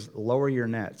says, lower your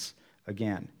nets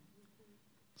again.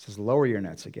 He says, lower your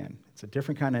nets again. It's a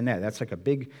different kind of net. That's like a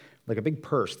big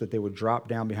purse that they would drop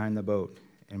down behind the boat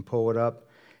and pull it up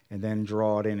and then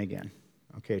draw it in again.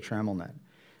 Okay, trammel net.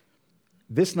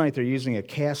 This night they're using a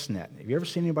cast net. Have you ever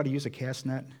seen anybody use a cast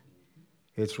net?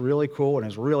 It's really cool and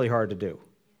it's really hard to do.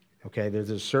 Okay, there's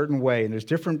a certain way, and there's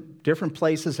different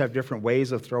places have different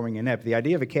ways of throwing a net. But the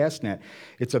idea of a cast net,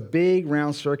 it's a big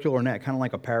round circular net, kind of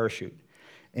like a parachute.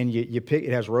 And you pick,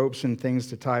 it has ropes and things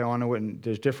to tie onto it, and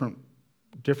there's different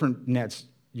nets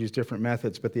use different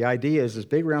methods. But the idea is this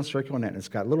big round circular net, and it's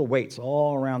got little weights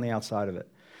all around the outside of it.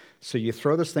 So you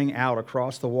throw this thing out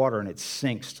across the water, and it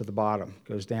sinks to the bottom,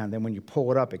 goes down. Then when you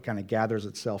pull it up, it kind of gathers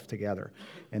itself together,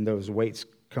 and those weights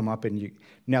come up. And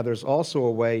now there's also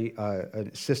a way,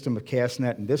 a system of cast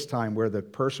net in this time where the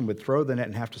person would throw the net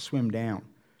and have to swim down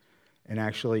and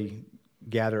actually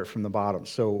gather it from the bottom.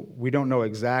 So we don't know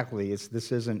exactly.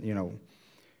 This isn't,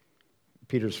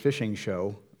 Peter's fishing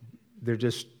show. They're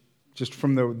just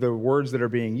from the words that are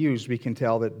being used, we can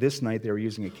tell that this night they were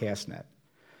using a cast net.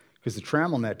 Because the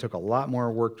trammel net took a lot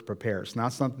more work to prepare. It's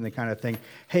not something they kind of think,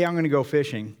 hey, I'm going to go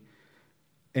fishing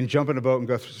and jump in a boat and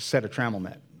go set a trammel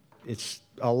net. It's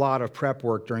a lot of prep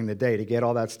work during the day to get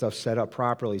all that stuff set up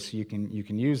properly so you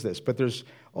can use this. But there's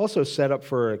also set up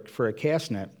for a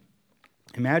cast net.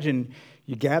 Imagine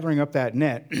you gathering up that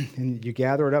net, and you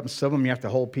gather it up, and some of them you have to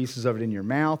hold pieces of it in your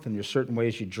mouth, and there's certain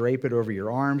ways you drape it over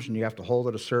your arms, and you have to hold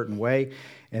it a certain way.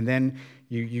 And then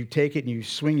you take it and you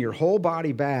swing your whole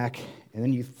body back, and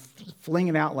then you fling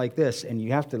it out like this, and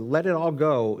you have to let it all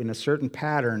go in a certain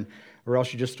pattern, or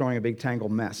else you're just throwing a big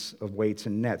tangled mess of weights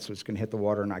and nets, so it's going to hit the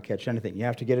water and not catch anything. You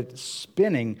have to get it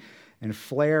spinning and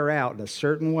flare out in a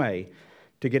certain way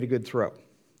to get a good throw.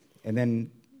 And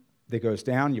then that goes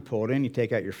down, you pull it in, you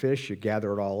take out your fish, you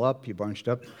gather it all up, you bunch it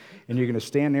up, and you're going to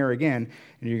stand there again,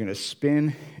 and you're going to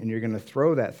spin, and you're going to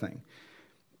throw that thing.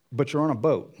 But you're on a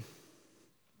boat,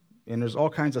 and there's all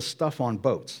kinds of stuff on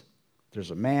boats. There's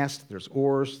a mast, there's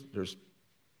oars, there's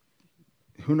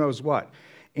who knows what,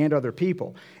 and other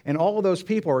people. And all of those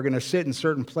people are going to sit in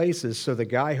certain places so the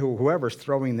guy whoever's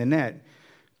throwing the net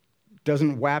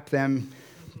doesn't whap them.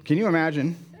 Can you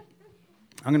imagine?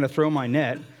 I'm going to throw my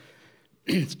net.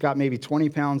 It's got maybe 20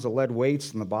 pounds of lead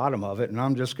weights in the bottom of it, and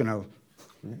I'm just going to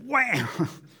wham.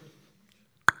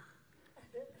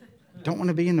 Don't want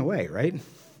to be in the way, right?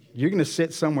 You're going to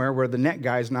sit somewhere where the net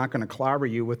guy's not going to clobber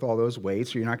you with all those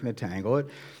weights, or you're not going to tangle it.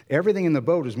 Everything in the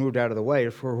boat is moved out of the way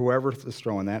for whoever is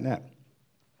throwing that net.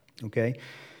 Okay?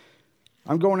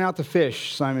 I'm going out to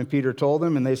fish, Simon Peter told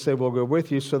them, and they said, we'll go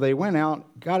with you. So they went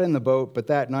out, got in the boat, but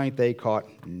that night they caught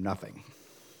nothing.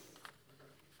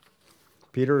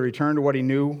 Peter returned to what he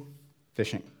knew,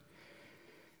 fishing.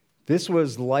 This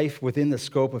was life within the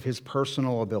scope of his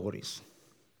personal abilities.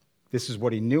 This is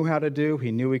what he knew how to do.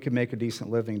 He knew he could make a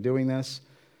decent living doing this.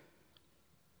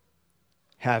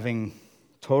 Having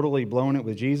totally blown it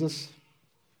with Jesus,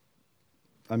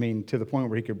 I mean, to the point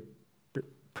where he could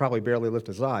probably barely lift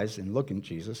his eyes and look at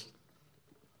Jesus.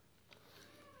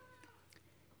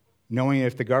 Knowing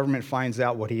if the government finds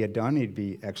out what he had done, he'd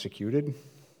be executed.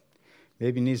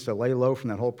 Maybe he needs to lay low from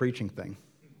that whole preaching thing.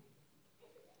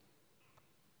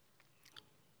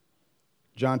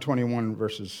 John 21,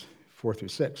 verses 4 through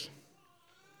 6.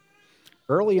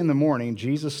 Early in the morning,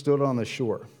 Jesus stood on the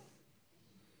shore.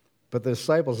 But the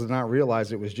disciples did not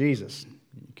realize it was Jesus.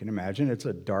 You can imagine, it's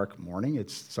a dark morning.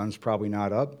 Sun's probably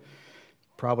not up.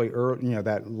 Probably early,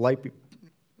 that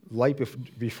light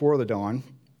before the dawn.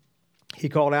 He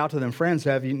called out to them, friends,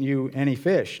 have you any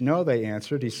fish? No, they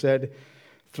answered. He said,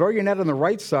 throw your net on the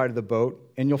right side of the boat,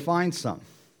 and you'll find some.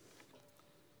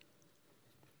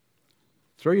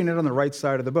 Throw your net on the right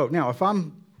side of the boat. Now, if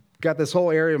I'm got this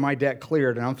whole area of my deck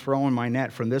cleared, and I'm throwing my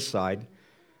net from this side,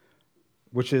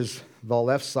 which is the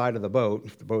left side of the boat,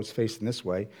 if the boat's facing this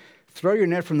way, throw your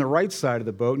net from the right side of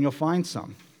the boat, and you'll find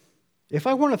some. If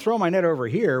I want to throw my net over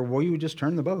here, well, you would just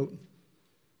turn the boat.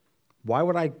 Why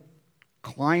would I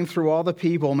climb through all the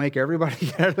people, make everybody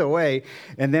get out of the way,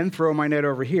 and then throw my net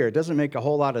over here? It doesn't make a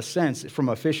whole lot of sense from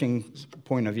a fishing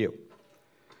point of view.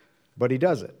 But he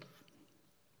does it.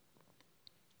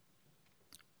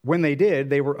 When they did,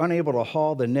 they were unable to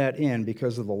haul the net in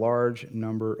because of the large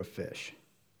number of fish.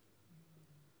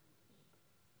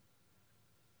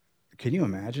 Can you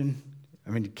imagine? I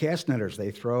mean, cast netters,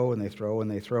 they throw and they throw and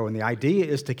they throw. And the idea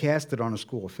is to cast it on a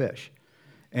school of fish.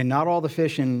 And not all the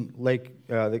fish in Lake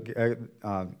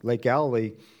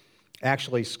Galilee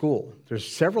actually school. There's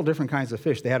several different kinds of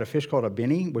fish. They had a fish called a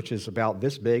binny, which is about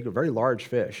this big, a very large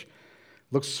fish.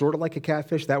 Looks sort of like a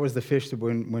catfish. That was the fish that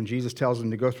when Jesus tells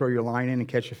them to go throw your line in and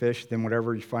catch a fish, then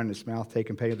whatever you find in its mouth, take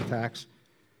and pay the tax.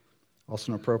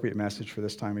 Also an appropriate message for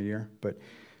this time of year. But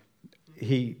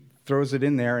he throws it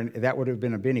in there, and that would have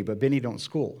been a binny. But binny don't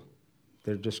school.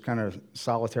 They're just kind of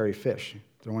solitary fish.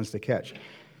 They're ones to catch.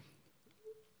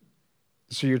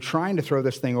 So you're trying to throw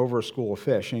this thing over a school of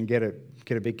fish and get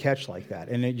a big catch like that.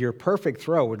 And your perfect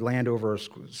throw would land over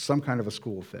some kind of a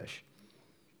school of fish.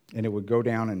 And it would go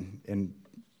down and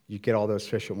you get all those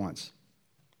fish at once.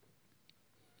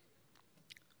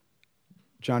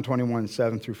 John 21,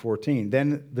 7 through 14.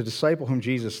 Then the disciple whom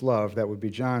Jesus loved, that would be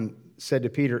John, said to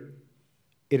Peter,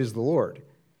 it is the Lord.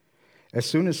 As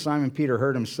soon as Simon Peter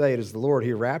heard him say, it is the Lord,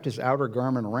 he wrapped his outer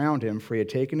garment around him, for he had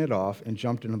taken it off, and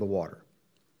jumped into the water.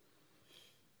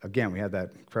 Again, we had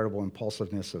that incredible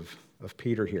impulsiveness of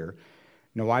Peter here.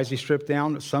 Now, why is he stripped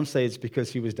down? Some say it's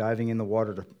because he was diving in the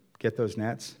water to get those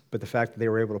nets, but the fact that they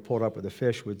were able to pull it up with a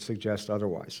fish would suggest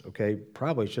otherwise, okay?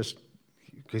 Probably it's just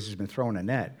because he's been throwing a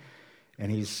net,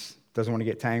 and he doesn't want to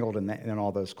get tangled in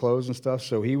all those clothes and stuff,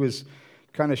 so he was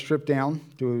kind of stripped down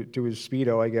to his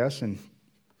Speedo, I guess, and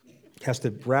has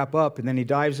to wrap up, and then he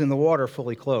dives in the water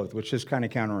fully clothed, which is kind of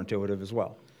counterintuitive as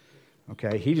well,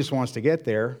 okay? He just wants to get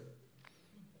there.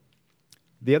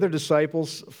 The other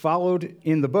disciples followed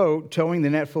in the boat, towing the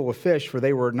net full of fish, for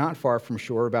they were not far from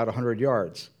shore, about 100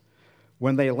 yards.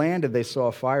 When they landed, they saw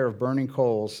a fire of burning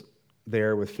coals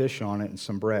there with fish on it and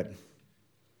some bread.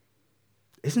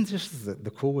 Isn't this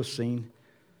the coolest scene?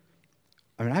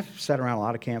 I mean, I've sat around a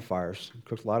lot of campfires,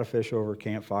 cooked a lot of fish over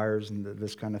campfires and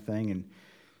this kind of thing, and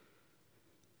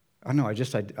I don't know, I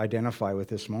just identify with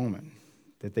this moment,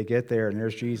 that they get there and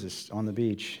there's Jesus on the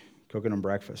beach cooking them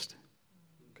breakfast.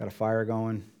 Got a fire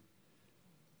going.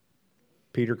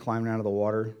 Peter climbing out of the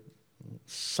water,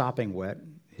 sopping wet.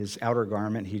 His outer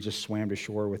garment, he just swam to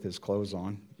shore with his clothes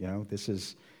on. You know, this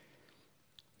is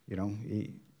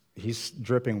He's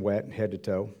dripping wet head to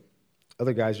toe.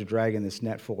 Other guys are dragging this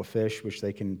net full of fish, which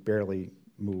they can barely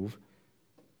move.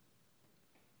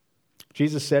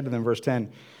 Jesus said to them, verse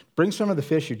 10, "Bring some of the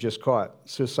fish you just caught."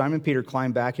 So Simon Peter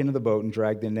climbed back into the boat and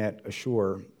dragged the net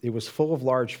ashore. It was full of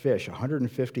large fish,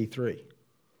 153.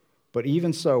 But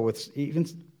even so,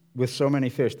 with so many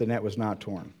fish, the net was not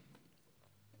torn.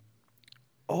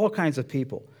 All kinds of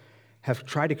people have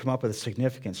tried to come up with a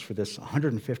significance for this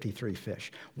 153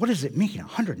 fish. What does it mean,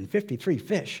 153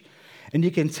 fish? And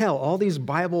you can tell all these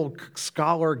Bible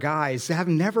scholar guys have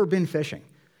never been fishing.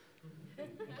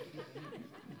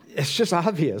 It's just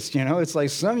obvious, It's like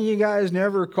some of you guys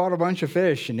never caught a bunch of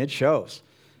fish, and it shows.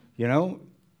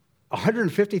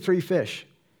 153 fish.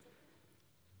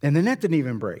 And the net didn't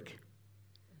even break.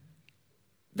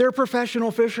 They're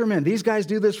professional fishermen. These guys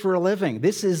do this for a living.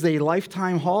 This is a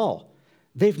lifetime haul.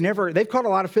 They've caught a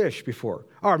lot of fish before.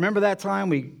 Oh, remember that time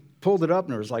we pulled it up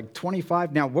and there was like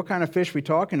 25? Now, what kind of fish are we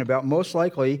talking about? Most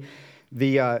likely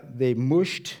the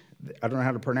mushed, I don't know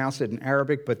how to pronounce it in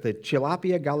Arabic, but the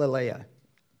Tilapia Galilea.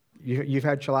 You've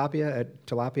had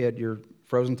tilapia at your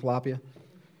frozen tilapia?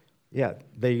 Yeah,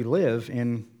 they live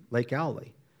in Lake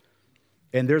Galilee.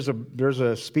 And there's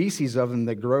a species of them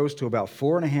that grows to about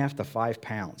 4.5 to 5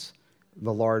 pounds,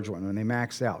 the large one, when they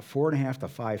max out, 4.5 to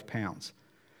 5 pounds.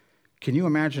 Can you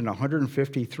imagine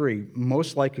 153,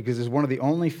 most likely, because it's one of the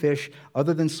only fish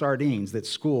other than sardines that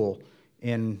school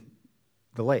in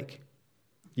the lake.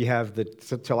 You have the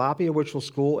tilapia, which will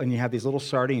school, and you have these little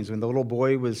sardines. When the little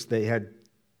boy they had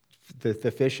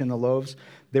the fish in the loaves,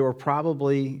 they were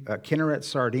probably Kinneret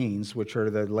sardines, which are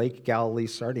the Lake Galilee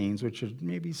sardines, which are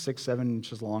maybe 6-7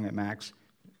 inches long at max.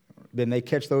 Then they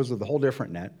catch those with a whole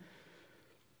different net.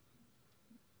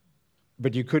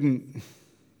 But you couldn't,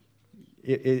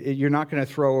 you're not going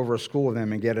to throw over a school of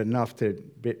them and get enough to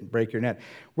break your net.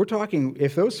 We're talking,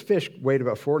 if those fish weighed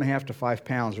about 4.5 to 5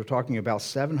 pounds, we're talking about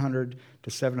 700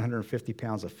 to 750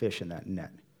 pounds of fish in that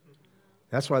net.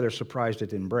 That's why they're surprised it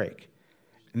didn't break.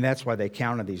 And that's why they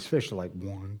counted these fish. They're like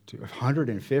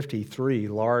 153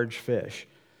 large fish.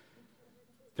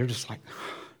 They're just like,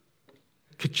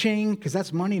 ka-ching, because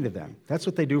that's money to them. That's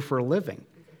what they do for a living.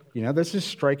 This is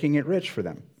striking it rich for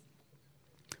them.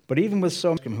 But even with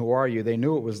so many, who are you? They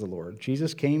knew it was the Lord.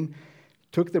 Jesus came,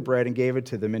 took the bread and gave it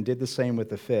to them and did the same with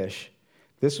the fish.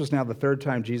 This was now the third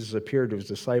time Jesus appeared to his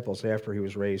disciples after he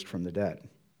was raised from the dead.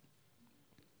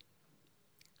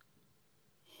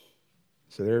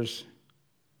 So there's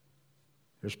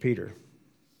Peter,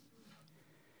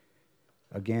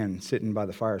 again, sitting by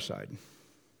the fireside,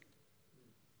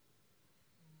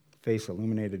 face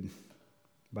illuminated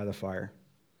by the fire,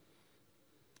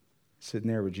 sitting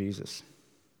there with Jesus.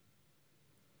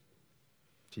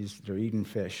 They're eating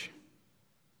fish,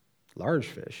 large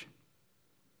fish,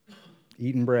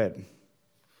 eating bread,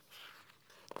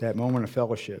 that moment of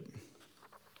fellowship.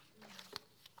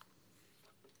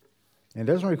 And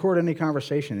it doesn't record any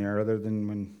conversation there other than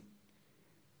when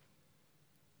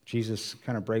Jesus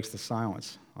kind of breaks the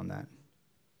silence on that.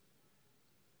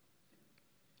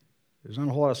 There's not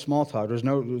a whole lot of small talk. There's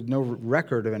no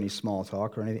record of any small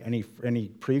talk or any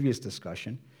previous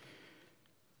discussion.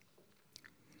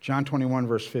 John 21,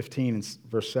 verse 15 and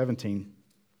verse 17.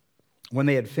 When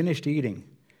they had finished eating,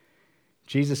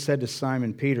 Jesus said to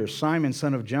Simon Peter, "Simon,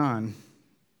 son of John,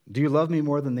 do you love me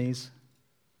more than these?"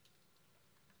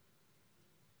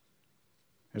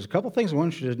 There's a couple things I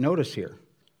want you to notice here.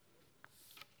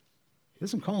 He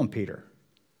doesn't call him Peter.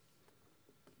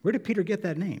 Where did Peter get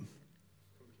that name?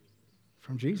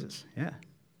 From Jesus, yeah.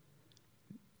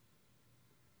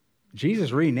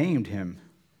 Jesus renamed him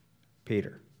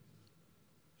Peter.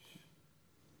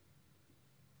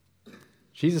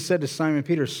 Jesus said to Simon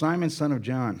Peter, "Simon, son of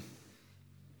John,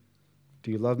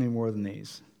 do you love me more than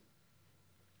these?"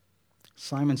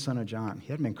 Simon, son of John. He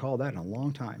hadn't been called that in a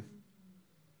long time.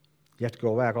 You have to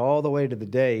go back all the way to the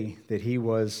day that he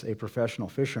was a professional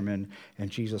fisherman, and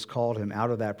Jesus called him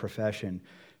out of that profession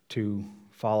to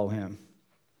follow him.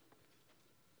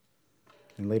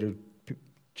 And later,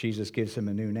 Jesus gives him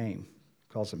a new name,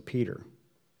 calls him Peter,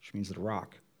 which means the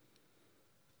rock.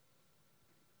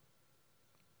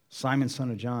 Simon, son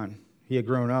of John. He had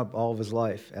grown up all of his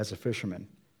life as a fisherman.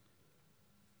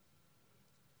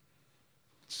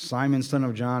 Simon, son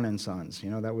of John and Sons.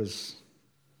 That was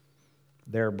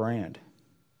their brand.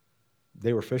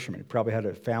 They were fishermen. Probably had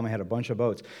a family, had a bunch of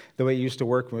boats. The way it used to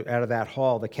work out of that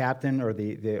hall, the captain or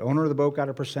the owner of the boat got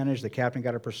a percentage, the captain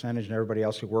got a percentage, and everybody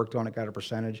else who worked on it got a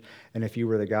percentage. And if you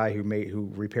were the guy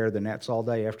who repaired the nets all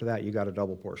day after that, you got a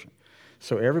double portion.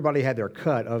 So everybody had their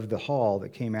cut of the haul that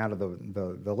came out of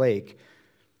the lake.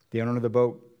 The owner of the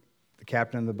boat, the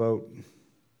captain of the boat,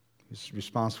 who's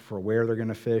responsible for where they're going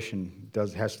to fish and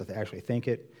has to actually think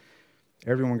it.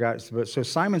 Everyone got, so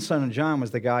Simon, son of John,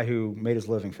 was the guy who made his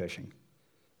living fishing.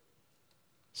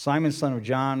 Simon, son of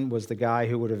John, was the guy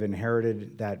who would have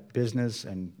inherited that business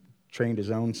and trained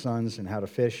his own sons in how to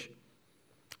fish.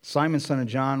 Simon, son of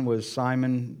John, was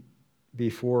Simon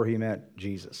before he met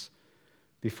Jesus,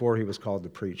 before he was called to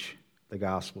preach the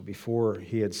gospel, before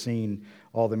he had seen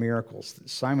all the miracles.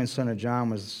 Simon, son of John,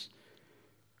 was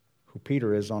who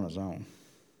Peter is on his own.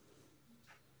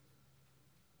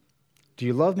 Do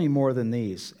you love me more than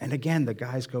these? And again, the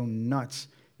guys go nuts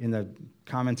in the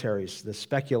commentaries, the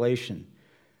speculation.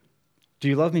 Do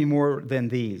you love me more than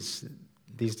these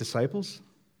disciples?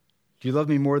 Do you love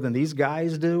me more than these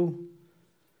guys do?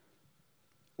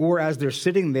 Or as they're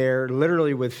sitting there,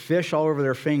 literally with fish all over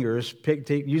their fingers,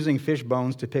 using fish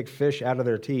bones to pick fish out of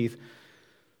their teeth,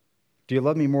 do you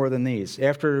love me more than these?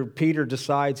 After Peter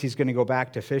decides he's going to go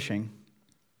back to fishing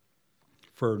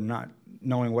for not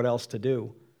knowing what else to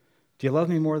do, do you love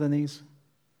me more than these?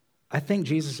 I think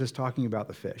Jesus is talking about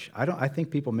the fish. I think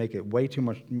people make it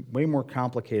way more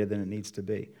complicated than it needs to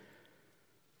be.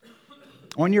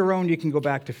 On your own, you can go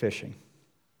back to fishing.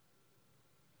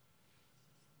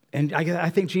 And I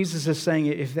think Jesus is saying,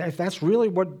 if that's really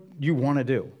what you want to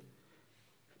do,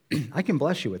 I can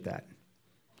bless you with that.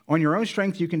 On your own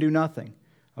strength, you can do nothing,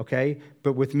 okay?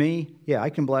 But with me, yeah, I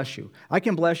can bless you. I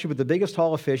can bless you with the biggest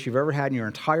haul of fish you've ever had in your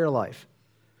entire life.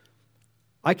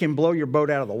 I can blow your boat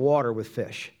out of the water with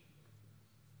fish.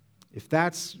 If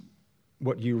that's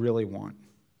what you really want.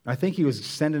 I think he was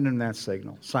sending him that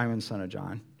signal, Simon, son of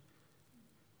John.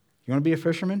 You want to be a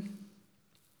fisherman?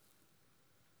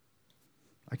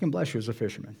 I can bless you as a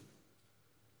fisherman.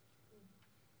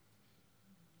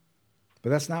 But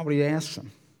that's not what he asks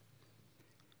him.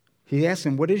 He asks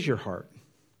him, what is your heart?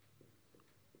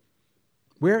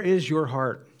 Where is your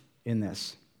heart in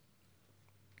this?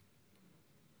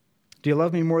 Do you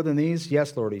love me more than these?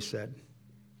 Yes, Lord, he said.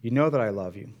 You know that I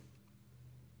love you.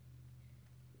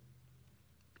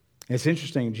 It's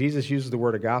interesting, Jesus uses the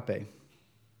word agape.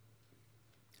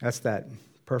 That's that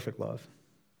perfect love.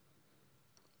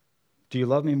 Do you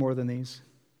love me more than these?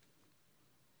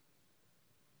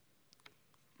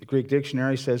 The Greek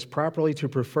dictionary says, properly to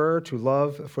prefer, to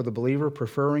love for the believer,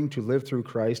 preferring to live through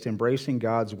Christ, embracing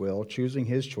God's will, choosing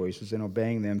his choices, and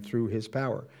obeying them through his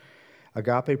power.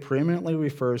 Agape preeminently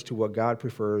refers to what God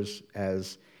prefers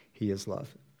as he is love.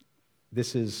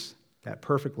 This is that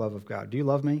perfect love of God. Do you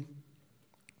love me?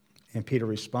 And Peter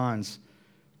responds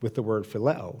with the word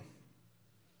phileo,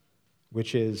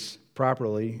 which is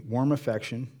properly warm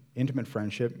affection, intimate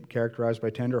friendship, characterized by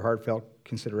tender, heartfelt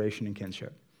consideration and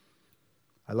kinship.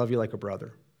 I love you like a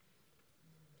brother.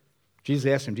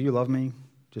 Jesus asked him, do you love me?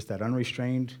 Just that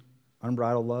unrestrained,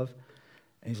 unbridled love.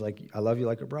 And he's like, I love you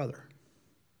like a brother.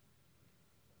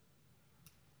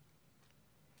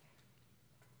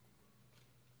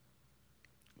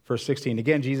 Verse 16,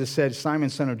 again, Jesus said, Simon,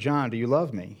 son of John, do you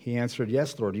love me? He answered,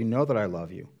 yes, Lord, you know that I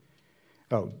love you.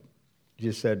 Oh,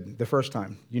 Jesus said the first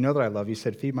time, you know that I love you. He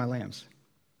said, feed my lambs.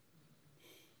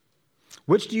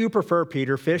 Which do you prefer,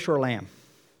 Peter, fish or lamb?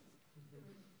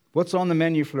 What's on the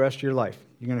menu for the rest of your life?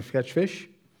 You're going to catch fish?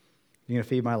 You're going to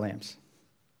feed my lambs?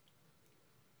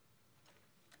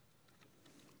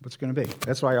 What's it going to be?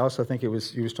 That's why I also think he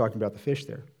was talking about the fish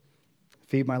there.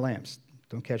 Feed my lambs.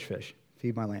 Don't catch fish.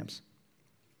 Feed my lambs.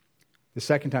 The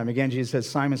second time, again, Jesus says,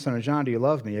 Simon, son of John, do you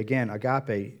love me? Again,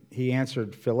 agape. He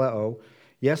answered, phileo.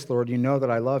 Yes, Lord, you know that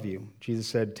I love you. Jesus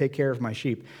said, take care of my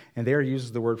sheep. And there he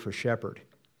uses the word for shepherd.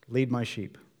 Lead my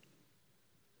sheep.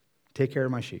 Take care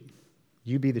of my sheep.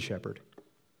 You be the shepherd.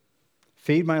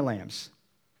 Feed my lambs.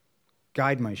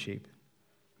 Guide my sheep.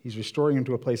 He's restoring him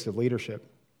to a place of leadership.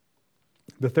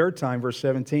 The third time, verse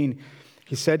 17,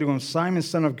 he said to him, Simon,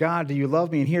 son of God, do you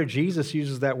love me? And here Jesus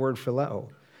uses that word phileo.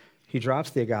 He drops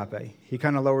the agape. He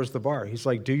kind of lowers the bar. He's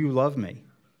like, do you love me?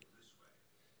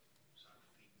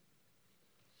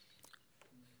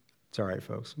 It's all right,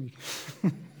 folks.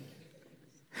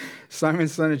 Simon,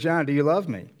 son of John, do you love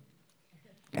me?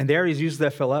 And there he's used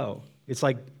that phileo. It's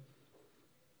like,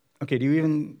 okay,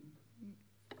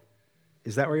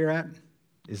 is that where you're at?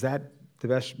 Is that the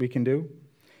best we can do?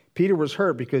 Peter was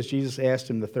hurt because Jesus asked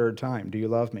him the third time, do you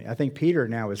love me? I think Peter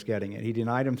now is getting it. He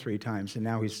denied him 3 times, and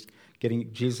now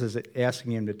Jesus is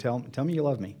asking him to tell me you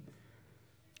love me.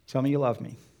 Tell me you love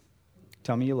me.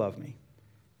 Tell me you love me.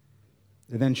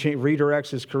 And then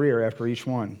redirects his career after each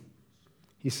one.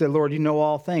 He said, Lord, you know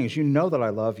all things. You know that I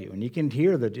love you. And you can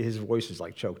hear that his voice is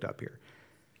like choked up here.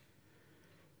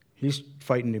 He's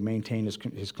fighting to maintain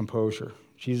his composure.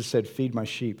 Jesus said, feed my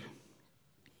sheep.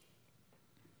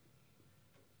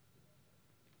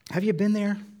 Have you been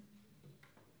there?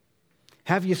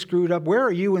 Have you screwed up? Where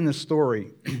are you in the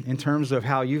story in terms of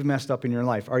how you've messed up in your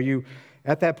life? Are you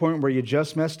at that point where you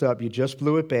just messed up, you just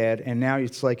blew it bad, and now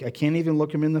it's like, I can't even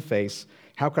look him in the face.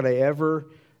 How could I ever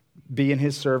be in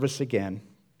his service again?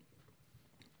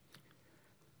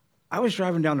 I was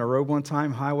driving down the road one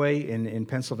time, highway in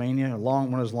Pennsylvania,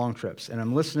 one of those long trips, and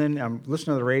I'm listening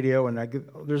to the radio, and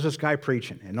there's this guy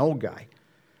preaching, an old guy.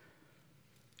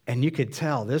 And you could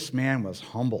tell this man was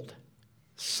humbled.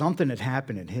 Something had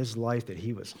happened in his life that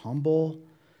he was humble,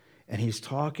 and he's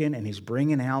talking, and he's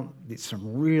bringing out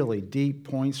some really deep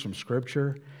points from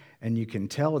Scripture, and you can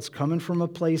tell it's coming from a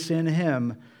place in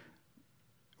him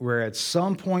where at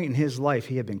some point in his life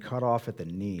he had been cut off at the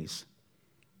knees.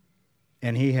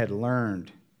 And he had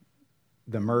learned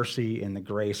the mercy and the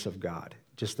grace of God.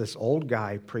 Just this old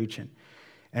guy preaching.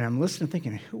 And I'm listening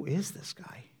thinking, who is this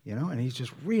guy? You know, and he's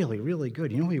just really, really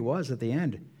good. You know who he was at the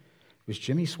end? It was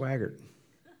Jimmy Swaggart.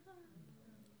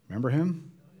 Remember him?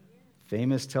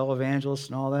 Famous televangelist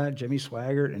and all that, Jimmy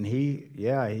Swaggart. And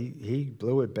he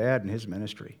blew it bad in his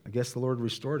ministry. I guess the Lord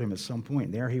restored him at some point.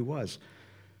 And there he was.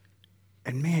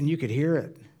 And man, you could hear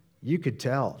it. You could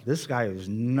tell. This guy was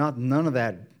none of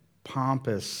that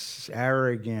pompous,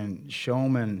 arrogant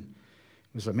showman.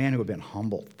 He was a man who had been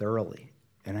humbled thoroughly.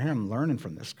 And I'm learning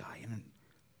from this guy. And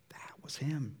that was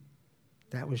him.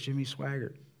 That was Jimmy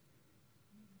Swaggart.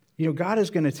 You know, God is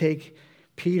going to take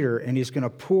Peter and he's going to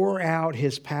pour out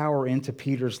his power into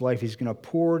Peter's life. He's going to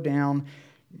pour down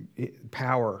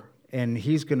power and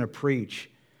he's going to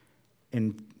preach.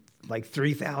 And like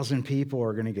 3,000 people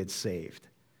are going to get saved,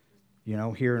 you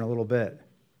know, here in a little bit.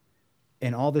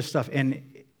 And all this stuff. And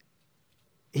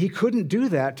he couldn't do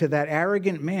that to that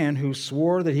arrogant man who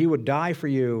swore that he would die for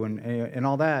you and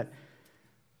all that.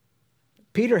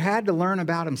 Peter had to learn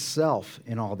about himself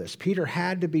in all this. Peter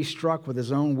had to be struck with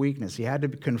his own weakness. He had to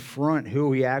confront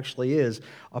who he actually is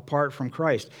apart from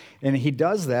Christ. And he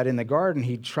does that in the garden.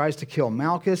 He tries to kill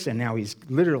Malchus, and now he's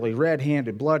literally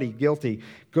red-handed, bloody, guilty,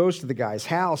 goes to the guy's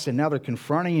house, and now they're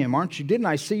confronting him. Didn't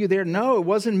I see you there? No, it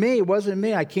wasn't me. It wasn't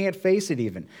me. I can't face it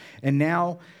even. And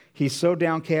now he's so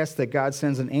downcast that God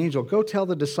sends an angel. Go tell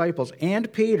the disciples and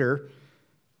Peter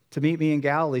to meet me in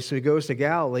Galilee. So he goes to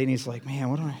Galilee, and he's like, man,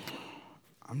 what do I...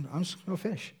 I'm just going to go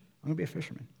fish. I'm going to be a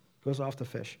fisherman. Goes off to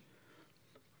fish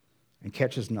and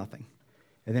catches nothing.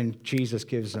 And then Jesus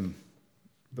gives him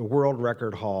the world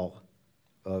record haul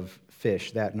of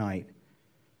fish that night.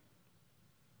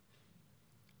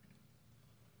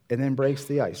 And then breaks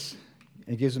the ice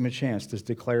and gives him a chance to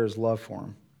declare his love for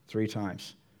him 3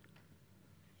 times.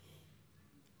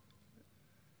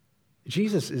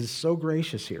 Jesus is so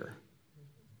gracious here.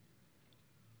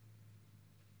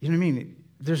 You know what I mean?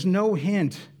 There's no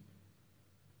hint.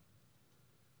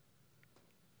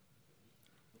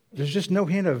 There's just no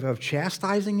hint of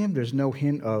chastising him. There's no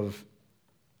hint of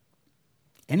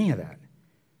any of that.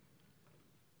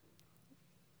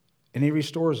 And he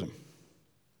restores him.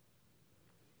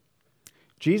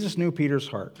 Jesus knew Peter's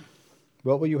heart.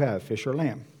 What will you have, fish or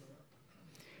lamb?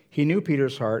 He knew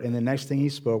Peter's heart, and the next thing he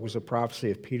spoke was a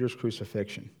prophecy of Peter's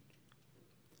crucifixion.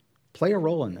 Play a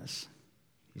role in this,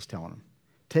 he's telling him.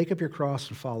 Take up your cross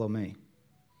and follow me.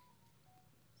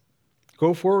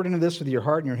 Go forward into this with your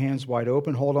heart and your hands wide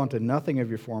open. Hold on to nothing of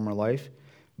your former life.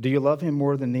 Do you love him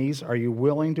more than these? Are you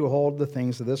willing to hold the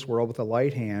things of this world with a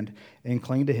light hand and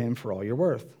cling to him for all you're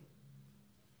worth?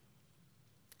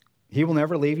 He will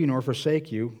never leave you nor forsake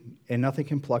you, and nothing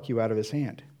can pluck you out of his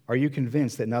hand. Are you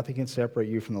convinced that nothing can separate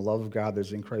you from the love of God that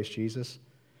is in Christ Jesus?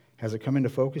 Has it come into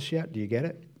focus yet? Do you get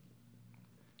it?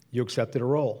 You accepted a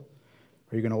role.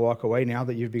 Are you going to walk away now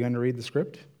that you've begun to read the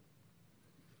script?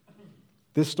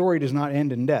 This story does not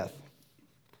end in death.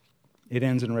 It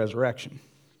ends in resurrection.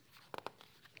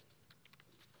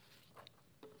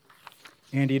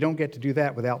 And you don't get to do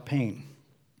that without pain.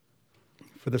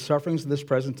 For the sufferings of this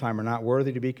present time are not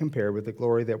worthy to be compared with the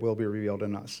glory that will be revealed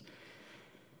in us.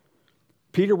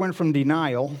 Peter went from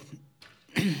denial,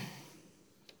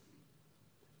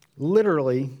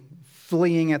 literally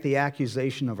fleeing at the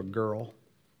accusation of a girl.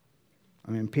 I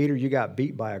mean, Peter, you got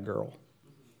beat by a girl.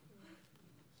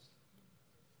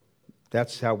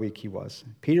 That's how weak he was.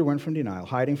 Peter went from denial,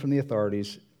 hiding from the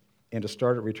authorities, and to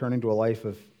start returning to a life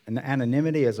of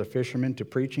anonymity as a fisherman to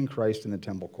preaching Christ in the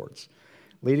temple courts,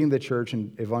 leading the church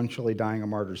and eventually dying a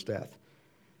martyr's death.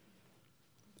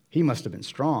 He must have been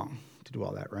strong to do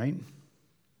all that, right?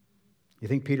 You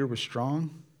think Peter was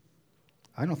strong?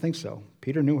 I don't think so.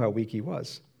 Peter knew how weak he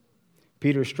was.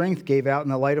 Peter's strength gave out in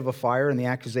the light of a fire and the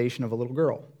accusation of a little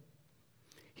girl.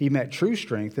 He met true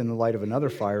strength in the light of another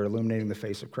fire illuminating the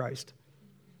face of Christ.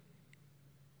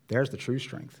 There's the true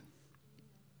strength.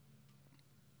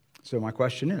 So my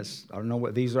question is, I don't know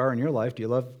what these are in your life. Do you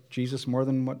love Jesus more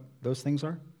than what those things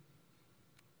are?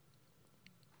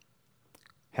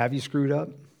 Have you screwed up?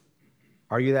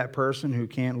 Are you that person who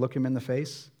can't look him in the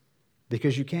face?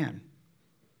 Because you can.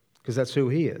 Because that's who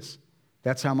he is.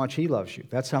 That's how much he loves you.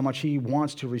 That's how much he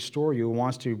wants to restore you,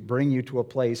 wants to bring you to a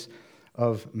place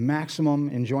of maximum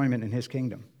enjoyment in his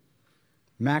kingdom,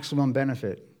 maximum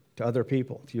benefit to other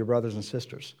people, to your brothers and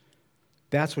sisters.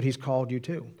 That's what he's called you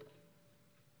to,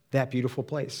 that beautiful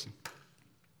place.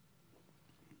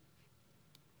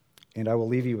 And I will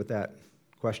leave you with that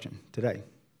question today.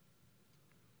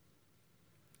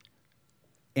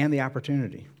 And the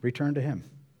opportunity. Return to him.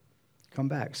 Come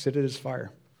back. Sit at his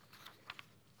fire.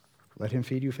 Let him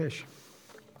feed you fish.